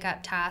to pick up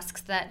tasks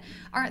that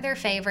aren't their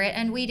favorite.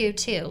 And we do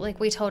too. Like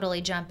we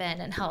totally jump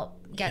in and help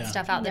get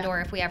stuff out the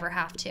door if we ever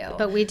have to.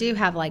 But we do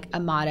have like a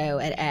motto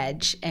at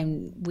Edge,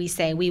 and we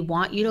say we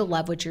want you to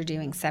love what you're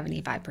doing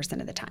 75%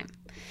 of the time.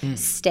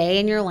 Stay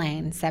in your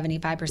lane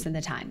 75% of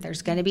the time.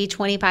 There's going to be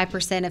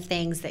 25% of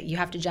things that you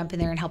have to jump in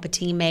there and help a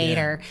teammate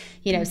or,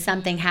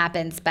 something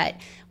happens. But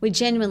we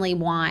genuinely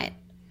want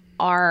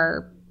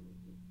our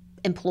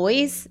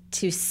employees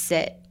to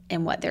sit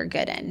in what they're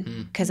good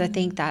in, because I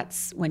think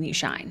that's when you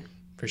shine.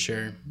 For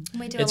sure.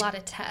 We do a lot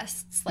of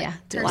tests, like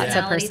lots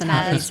of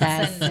personality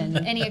tests and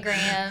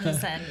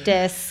Enneagrams and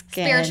DISC,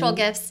 spiritual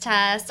gifts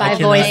tests. Five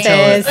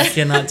voices. I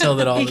cannot tell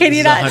that all this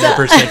is a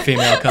 100%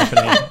 female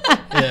company.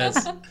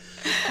 Yes.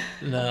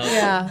 No,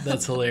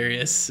 that's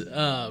hilarious.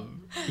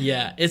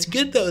 Yeah, it's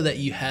good though that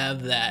you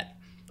have that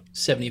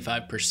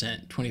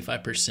 75%,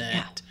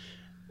 25%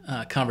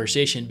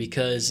 conversation,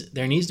 because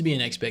there needs to be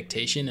an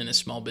expectation in a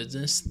small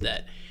business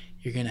that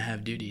you're going to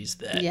have duties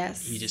that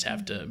you just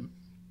have to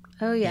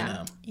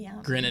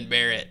grin and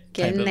bear it.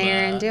 Get in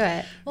there and do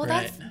it. Well,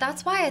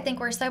 that's why I think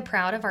we're so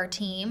proud of our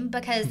team,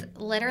 because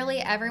literally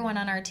everyone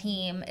on our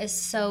team is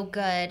so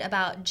good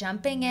about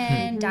jumping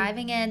in,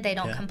 diving in. They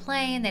don't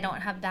complain. They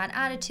don't have bad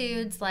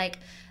attitudes. Like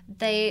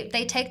they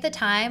take the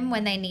time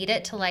when they need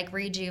it to like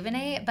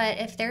rejuvenate. But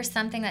if there's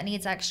something that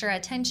needs extra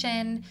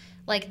attention,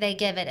 like they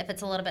give it. If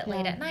it's a little bit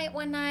late at night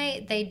one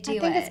night, they do it. I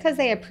think it's because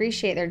they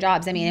appreciate their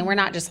jobs. I mean, and we're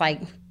not just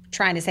like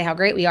trying to say how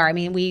great we are. I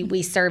mean,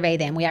 we survey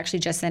them. We actually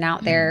just sent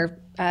out their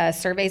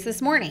surveys this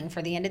morning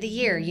for the end of the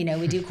year. You know,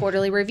 we do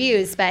quarterly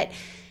reviews, but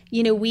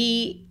you know,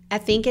 I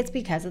think it's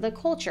because of the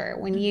culture.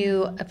 When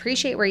you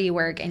appreciate where you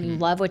work and you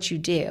love what you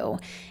do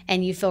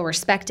and you feel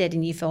respected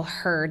and you feel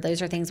heard,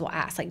 those are things we'll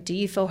ask. Like, do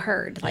you feel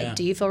heard? Like,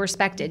 do you feel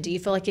respected? Do you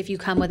feel like if you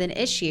come with an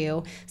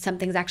issue,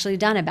 something's actually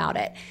done about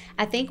it?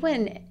 I think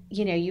when,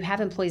 you know, you have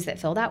employees that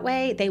feel that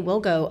way, they will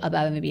go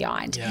above and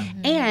beyond. Yeah.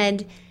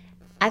 And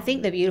I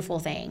think the beautiful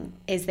thing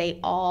is they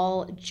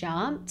all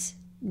jumped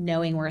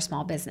knowing we're a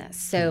small business.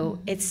 So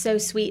it's so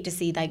sweet to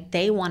see, like,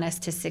 they want us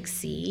to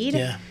succeed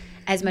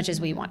as much as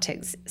we want to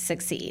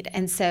succeed.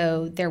 And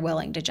so they're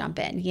willing to jump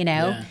in, you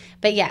know? Yeah.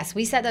 But yes,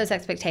 we set those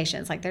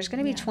expectations. Like, there's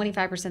going to be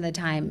 25% of the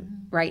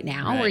time right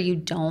now where you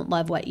don't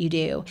love what you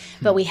do.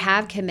 But we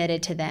have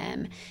committed to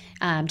them,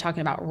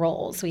 talking about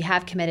roles, we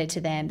have committed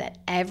to them that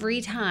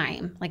every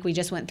time, like we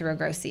just went through a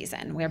growth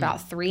season, we're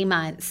about 3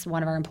 months,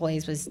 one of our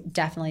employees was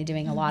definitely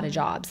doing a lot of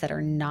jobs that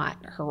are not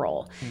her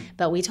role.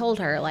 But we told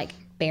her, like,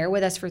 bear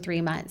with us for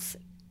 3 months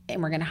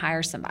and we're going to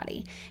hire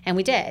somebody. And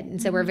we did.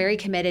 And so we're very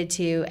committed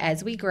to,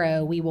 as we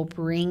grow, we will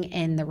bring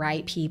in the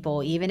right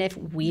people, even if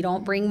we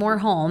don't bring more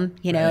home,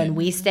 you know, and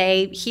we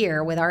stay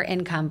here with our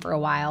income for a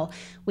while,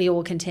 we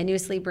will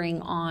continuously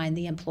bring on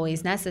the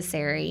employees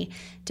necessary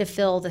to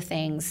fill the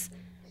things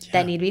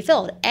that need to be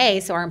filled. A,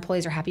 so our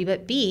employees are happy,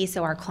 but B,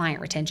 so our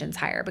client retention's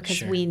higher,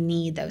 because we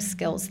need those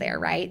skills there,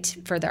 right?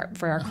 For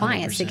our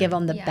clients 100%. To give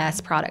them the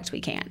best product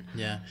we can.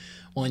 Yeah.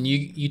 Well, and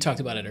you talked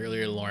about it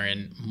earlier,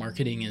 Lauren.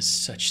 Marketing is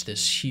such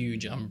this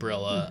huge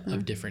umbrella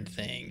of different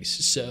things.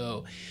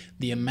 So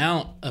the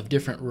amount of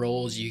different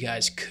roles you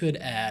guys could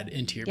add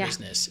into your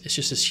business, it's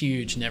just this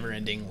huge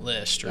never-ending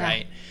list,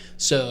 right?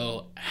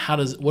 So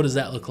what does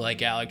that look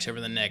like, Alex,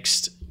 over the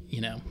next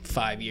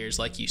 5 years?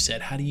 Like you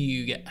said, how do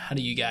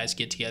you guys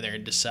get together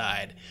and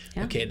decide,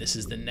 okay, this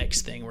is the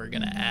next thing we're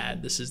going to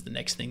add, this is the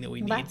next thing that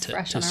we need to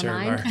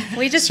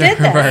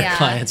serve our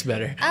clients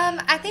better?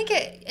 I think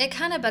it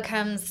kind of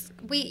becomes,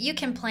 you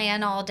can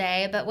plan all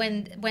day, but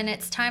when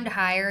it's time to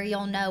hire,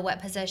 you'll know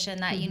what position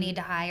that you need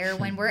to hire.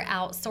 When we're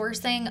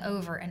outsourcing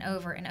over and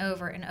over and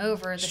over and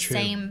over the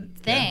same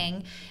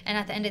thing, and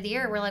at the end of the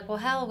year we're like, well,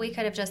 hell, we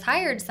could have just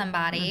hired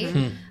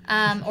somebody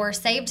or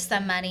saved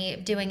some money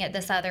doing it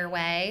this other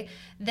way.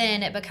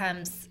 Then it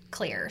becomes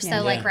clear.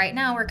 So like right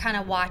now we're kind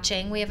of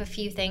watching. We have a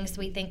few things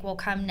we think will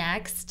come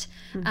next.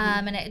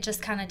 And it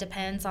just kind of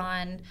depends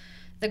on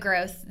the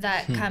growth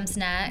that comes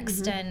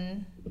next.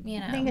 And,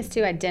 I think it's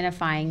to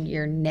identifying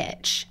your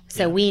niche.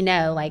 So we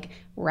know, like,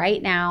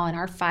 right now in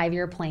our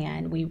 5-year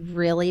plan, we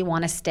really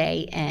want to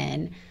stay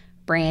in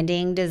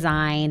branding,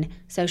 design.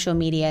 Social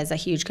media is a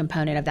huge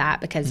component of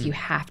that, because you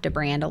have to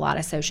brand a lot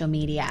of social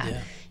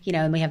media.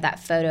 And we have that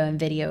photo and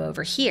video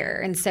over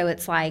here. And so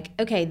it's like,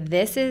 okay,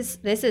 this is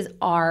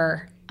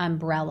our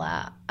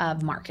umbrella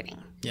of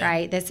marketing,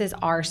 right? This is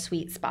our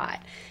sweet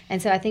spot.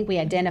 And so I think we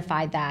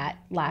identified that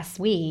last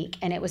week,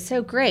 and it was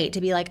so great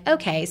to be like,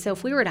 okay, so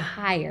if we were to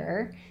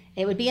hire,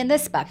 it would be in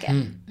this bucket,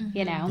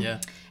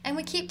 And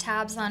we keep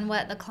tabs on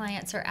what the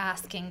clients are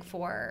asking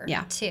for,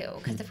 too.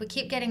 Because if we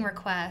keep getting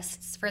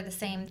requests for the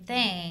same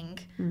thing,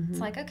 it's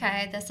like,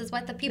 okay, this is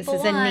what the people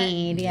want. This is a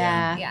need,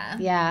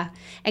 yeah.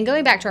 And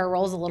going back to our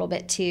roles a little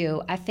bit,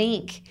 too, I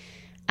think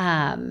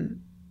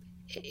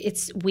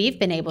we've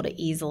been able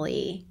to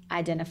easily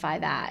identify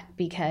that,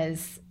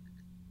 because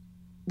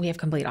we have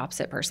complete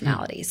opposite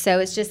personalities. So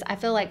it's just, I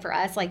feel like for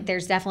us, like,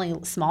 there's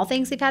definitely small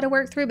things we've had to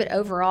work through, but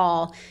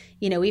overall,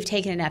 we've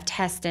taken enough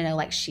tests to know,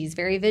 like, she's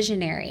very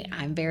visionary.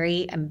 I'm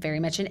very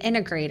much an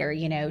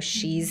integrator.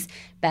 She's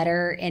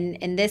better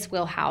in this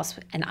wheelhouse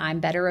and I'm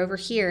better over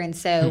here. And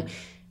so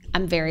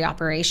I'm very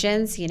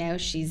operations,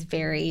 she's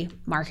very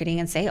marketing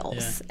and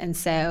sales. And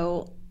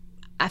so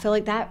I feel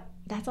like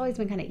that's always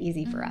been kind of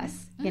easy for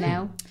us,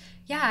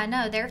 Yeah,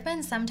 no, there have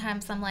been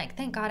sometimes I'm like,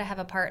 thank God I have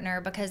a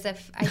partner, because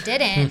if I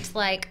didn't,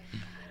 like,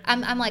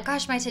 I'm like,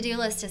 gosh, my to-do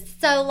list is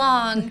so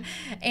long.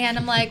 And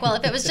I'm like, well,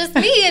 if it was just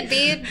me, it'd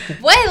be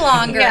way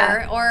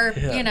longer. Or,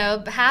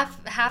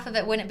 half of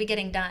it wouldn't be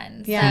getting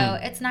done. So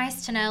it's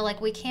nice to know,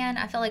 like,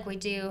 I feel like we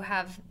do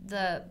have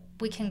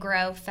we can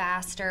grow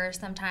faster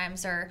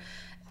sometimes, or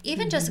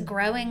even just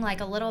growing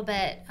like a little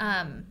bit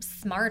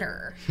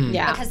smarter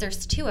because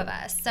there's two of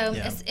us. So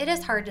it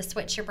is hard to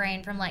switch your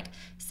brain from like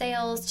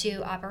sales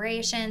to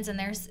operations, and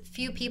there's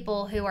few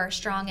people who are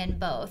strong in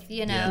both,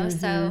 you know.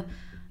 So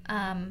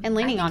and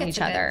leaning on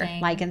each other,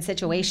 like in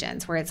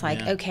situations where it's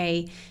like,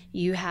 okay,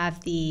 you have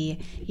the,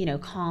 you know,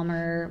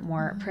 calmer,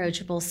 more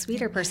approachable,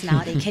 sweeter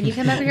personality. Can you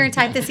come over here and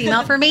type this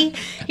email for me?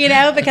 You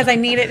know, because I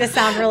need it to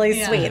sound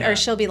really sweet. Or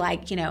she'll be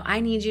like, you know, I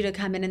need you to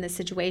come in this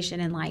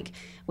situation, and like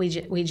we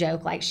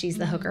joke like she's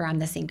the hooker, I'm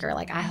the sinker.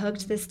 Like, I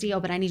hooked this deal,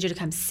 but I need you to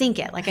come sink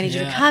it. Like, I need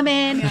you to come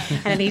in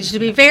and I need you to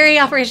be very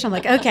operational.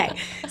 I'm like, okay.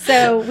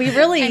 So we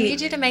really I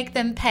need you to make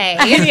them pay.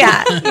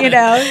 you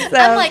know. So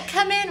I'm like,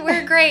 come in,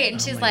 we're great.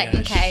 And she's like,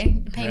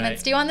 okay,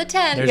 payments due on the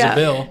 10th. There's a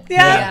bill.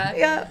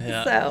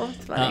 Yeah. So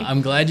it's funny.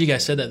 I'm glad you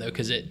guys said that, though,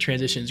 because it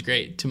transitions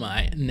great to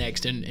my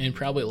next and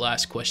probably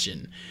last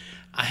question.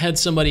 I had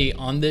somebody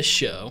on this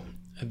show,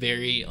 a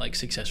very like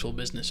successful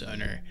business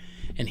owner,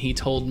 and he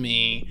told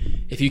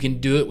me, if you can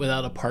do it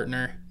without a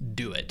partner,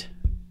 do it.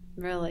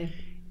 Really?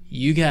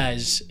 You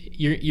guys,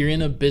 you're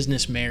in a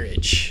business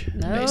marriage,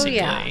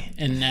 basically.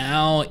 And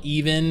now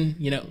even,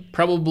 you know,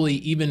 probably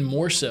even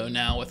more so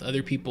now with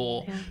other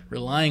people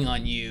relying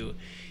on you,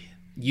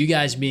 you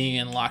guys being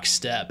in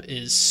lockstep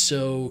is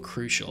so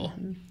crucial.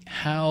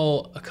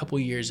 How, a couple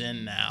years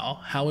in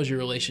now, how has your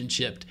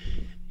relationship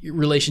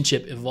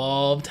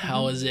evolved?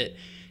 How has it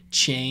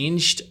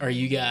changed? Are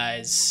you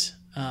guys,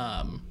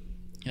 I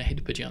hate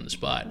to put you on the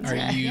spot.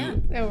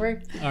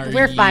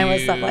 We're fine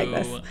with stuff like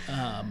this.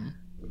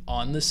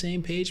 On the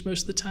same page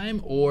most of the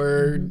time,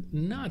 or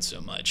not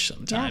so much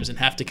sometimes, and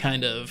have to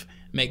kind of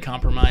make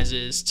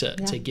compromises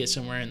to get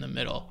somewhere in the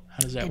middle? How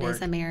does that work? It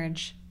is a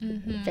marriage,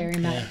 very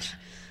much.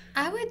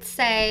 I would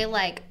say,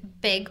 like,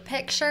 big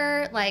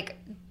picture, like,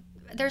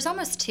 there's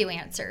almost two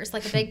answers,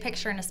 like a big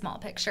picture and a small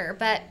picture.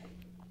 But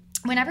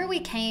whenever we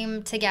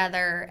came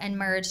together and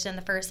merged in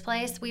the first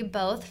place, we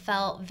both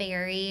felt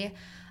we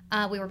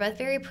were both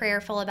very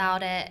prayerful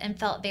about it and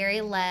felt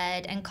very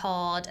led and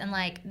called, and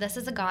like, this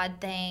is a God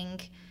thing.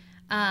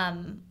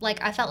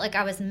 Like, I felt like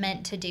I was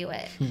meant to do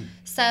it.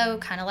 So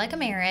kind of like a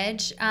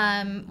marriage,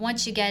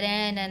 once you get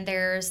in and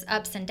there's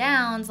ups and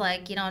downs,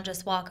 like, you don't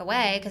just walk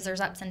away because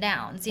there's ups and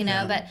downs, you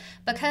know, but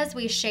because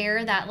we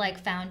share that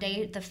like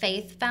the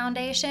faith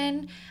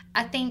foundation,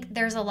 I think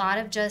there's a lot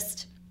of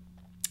just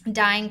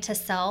dying to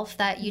self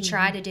that you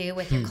try to do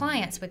with your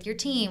clients, with your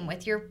team,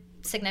 with your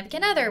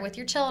significant other, with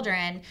your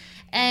children,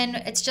 and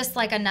it's just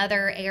like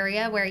another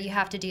area where you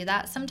have to do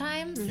that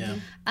sometimes.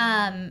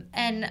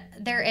 And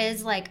there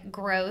is like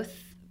growth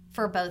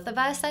for both of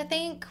us, I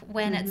think,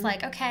 when it's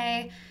like,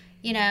 okay,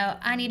 you know,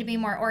 I need to be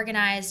more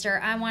organized,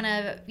 or I want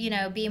to, you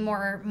know, be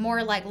more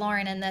like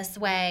Lauren in this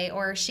way,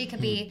 or she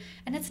could be,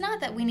 and it's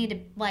not that we need to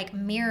like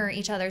mirror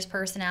each other's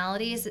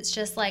personalities, it's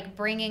just like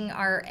bringing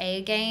our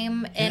A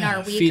game in our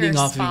weaker feeding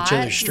off spots. of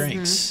each other's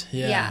strengths.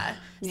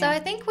 So I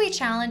think we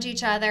challenge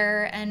each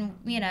other, and,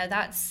 you know,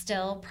 that's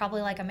still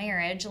probably like a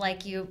marriage.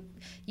 Like, you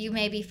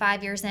may be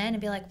 5 years in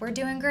and be like, we're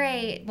doing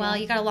great. Well,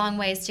 you got a long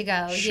ways to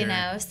go, you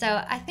know?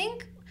 So I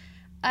think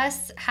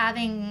us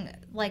having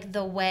like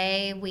the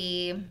way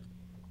we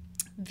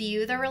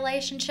view the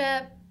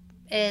relationship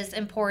is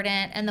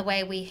important, and the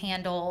way we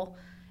handle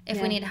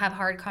if we need to have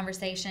hard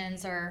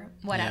conversations or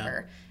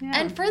whatever.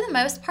 And for the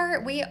most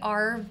part, we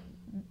are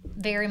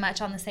very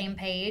much on the same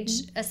page,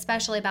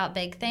 especially about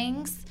big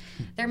things.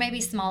 There may be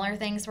smaller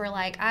things where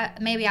like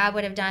maybe I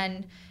would have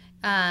done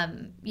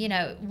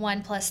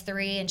 1 +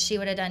 3 and she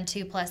would have done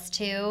 2 +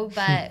 2,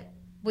 but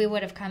we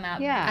would have come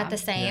out at the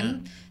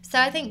same. So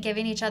I think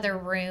giving each other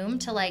room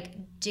to like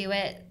do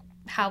it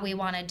how we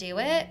want to do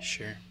it.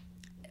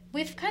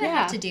 We've kind of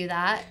have to do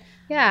that.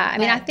 I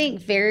mean, I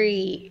think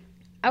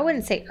I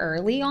wouldn't say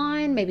early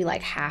on, maybe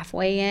like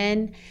halfway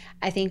in,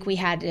 I think we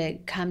had to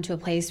come to a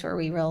place where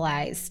we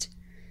realized,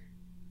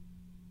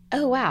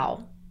 oh,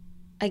 wow,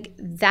 like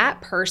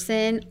that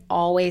person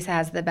always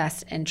has the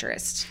best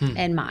interest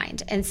in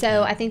mind. And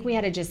so I think we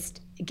had to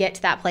just get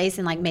to that place,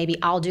 and like, maybe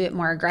I'll do it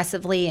more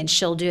aggressively and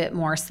she'll do it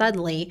more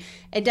subtly.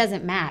 It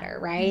doesn't matter,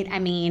 right? I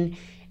mean,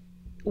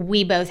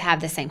 we both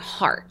have the same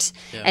heart.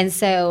 And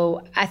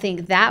so I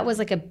think that was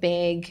like a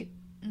big,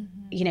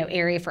 you know,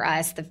 area for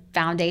us. The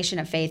foundation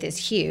of faith is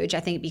huge. I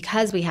think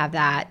because we have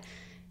that,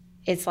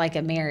 it's like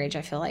a marriage,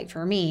 I feel like,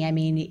 for me. I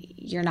mean,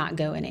 you're not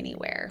going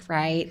anywhere,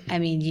 right? I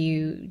mean,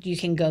 you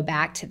can go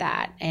back to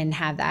that and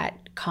have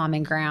that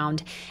common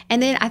ground.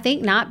 And then I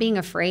think not being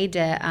afraid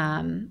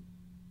to,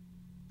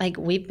 like,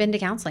 we've been to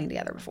counseling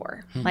together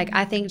before. Like,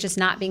 I think just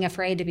not being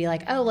afraid to be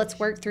like, oh, let's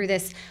work through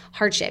this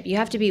hardship. You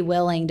have to be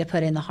willing to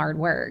put in the hard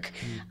work.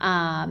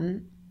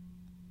 And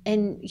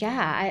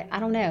I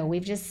don't know.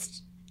 We've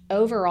just,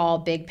 overall,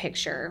 big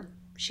picture,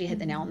 she hit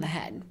the nail on the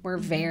head. We're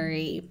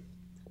very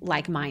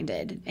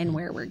like-minded in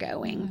where we're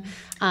going.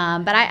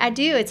 But I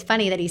do, it's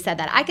funny that he said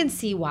that. I can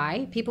see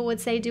why people would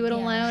say do it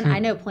alone. I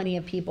know plenty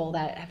of people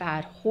that have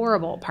had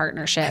horrible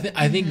partnership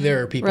I think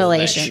there are people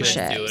that should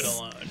do it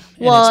alone.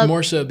 Well, and it's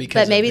more so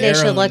because but maybe they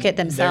should look at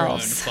their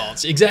themselves. own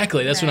faults.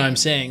 Exactly. That's what I'm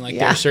saying. Like,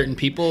 there are certain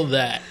people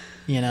that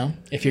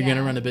If you're going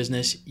to run a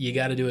business, you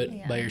got to do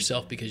it by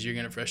yourself, because you're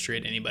going to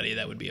frustrate anybody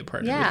that would be a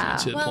partner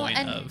with you, to the point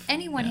of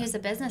anyone who's a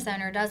business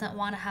owner doesn't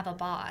want to have a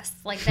boss.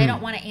 Like, they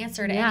don't want to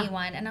answer to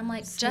anyone. And I'm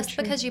like,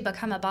 because you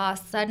become a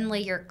boss,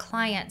 suddenly your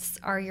clients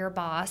are your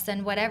boss,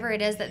 and whatever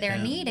it is that they're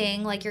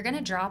needing, like, you're going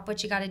to drop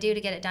what you got to do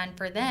to get it done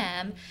for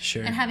them.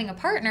 Sure. And having a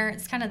partner,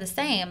 it's kind of the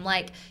same.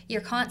 Like,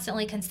 you're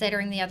constantly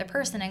considering the other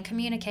person and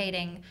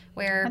communicating,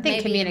 where I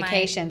think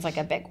communication's like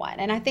a big one.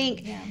 And I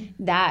think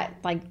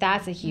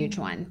that's a huge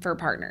one for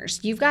partners.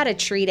 You've got to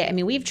treat it. I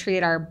mean, we've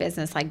treated our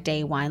business like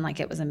day one, like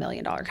it was $1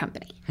 million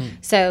company.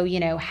 So,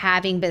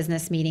 having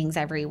business meetings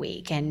every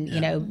week,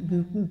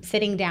 and,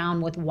 sitting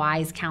down with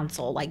wise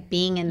counsel, like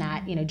being in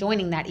that,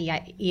 joining that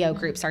EO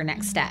group's our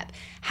next step.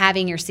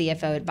 Having your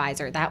CFO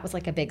advisor, that was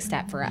like a big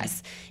step for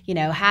us.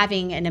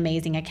 Having an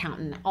amazing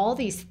accountant, all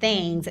these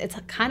things, it's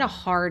kind of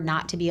hard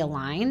not to be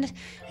aligned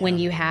when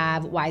you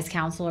have wise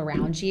counsel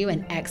around you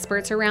and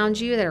experts around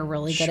you that are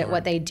really good at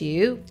what they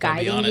do,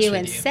 guiding you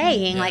and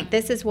saying like,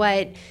 this is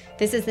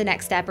the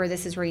next step, or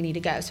this is where you need to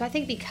go. So I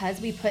think because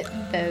we put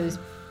those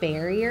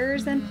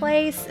barriers in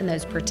place and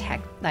those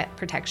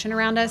protection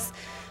around us,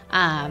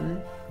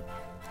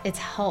 it's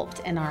helped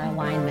in our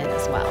alignment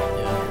as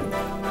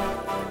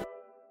well.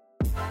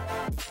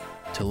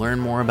 To learn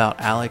more about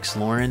Alex,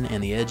 Lauren,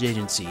 and The Edge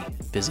Agency,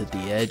 visit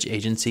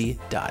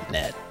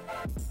theedgeagency.net.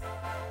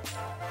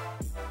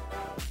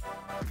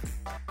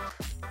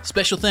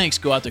 Special thanks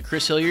go out to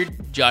Chris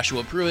Hilliard,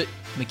 Joshua Pruitt,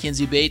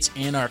 Mackenzie Bates,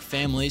 and our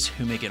families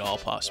who make it all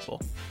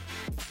possible.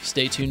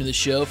 Stay tuned to the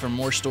show for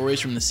more stories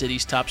from the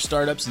city's top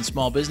startups and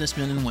small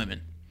businessmen and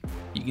women.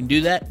 You can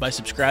do that by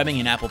subscribing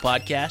in Apple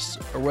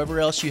Podcasts or wherever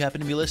else you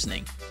happen to be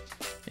listening.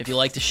 If you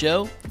like the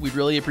show, we'd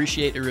really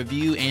appreciate a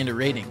review and a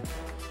rating.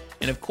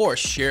 And of course,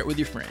 share it with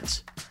your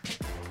friends.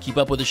 Keep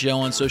up with the show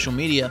on social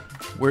media.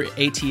 We're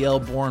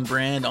ATL Born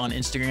Brand on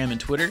Instagram and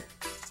Twitter,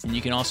 and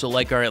you can also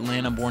like our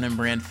Atlanta Born and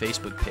Brand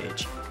Facebook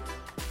page.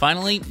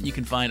 Finally, you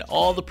can find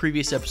all the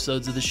previous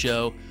episodes of the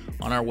show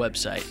on our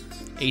website,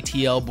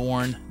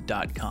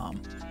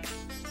 atlborn.com.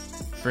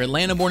 For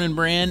Atlanta Born and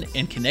Brand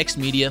and Connects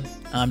Media,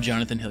 I'm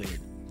Jonathan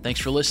Hilliard. Thanks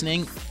for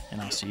listening, and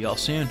I'll see you all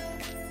soon.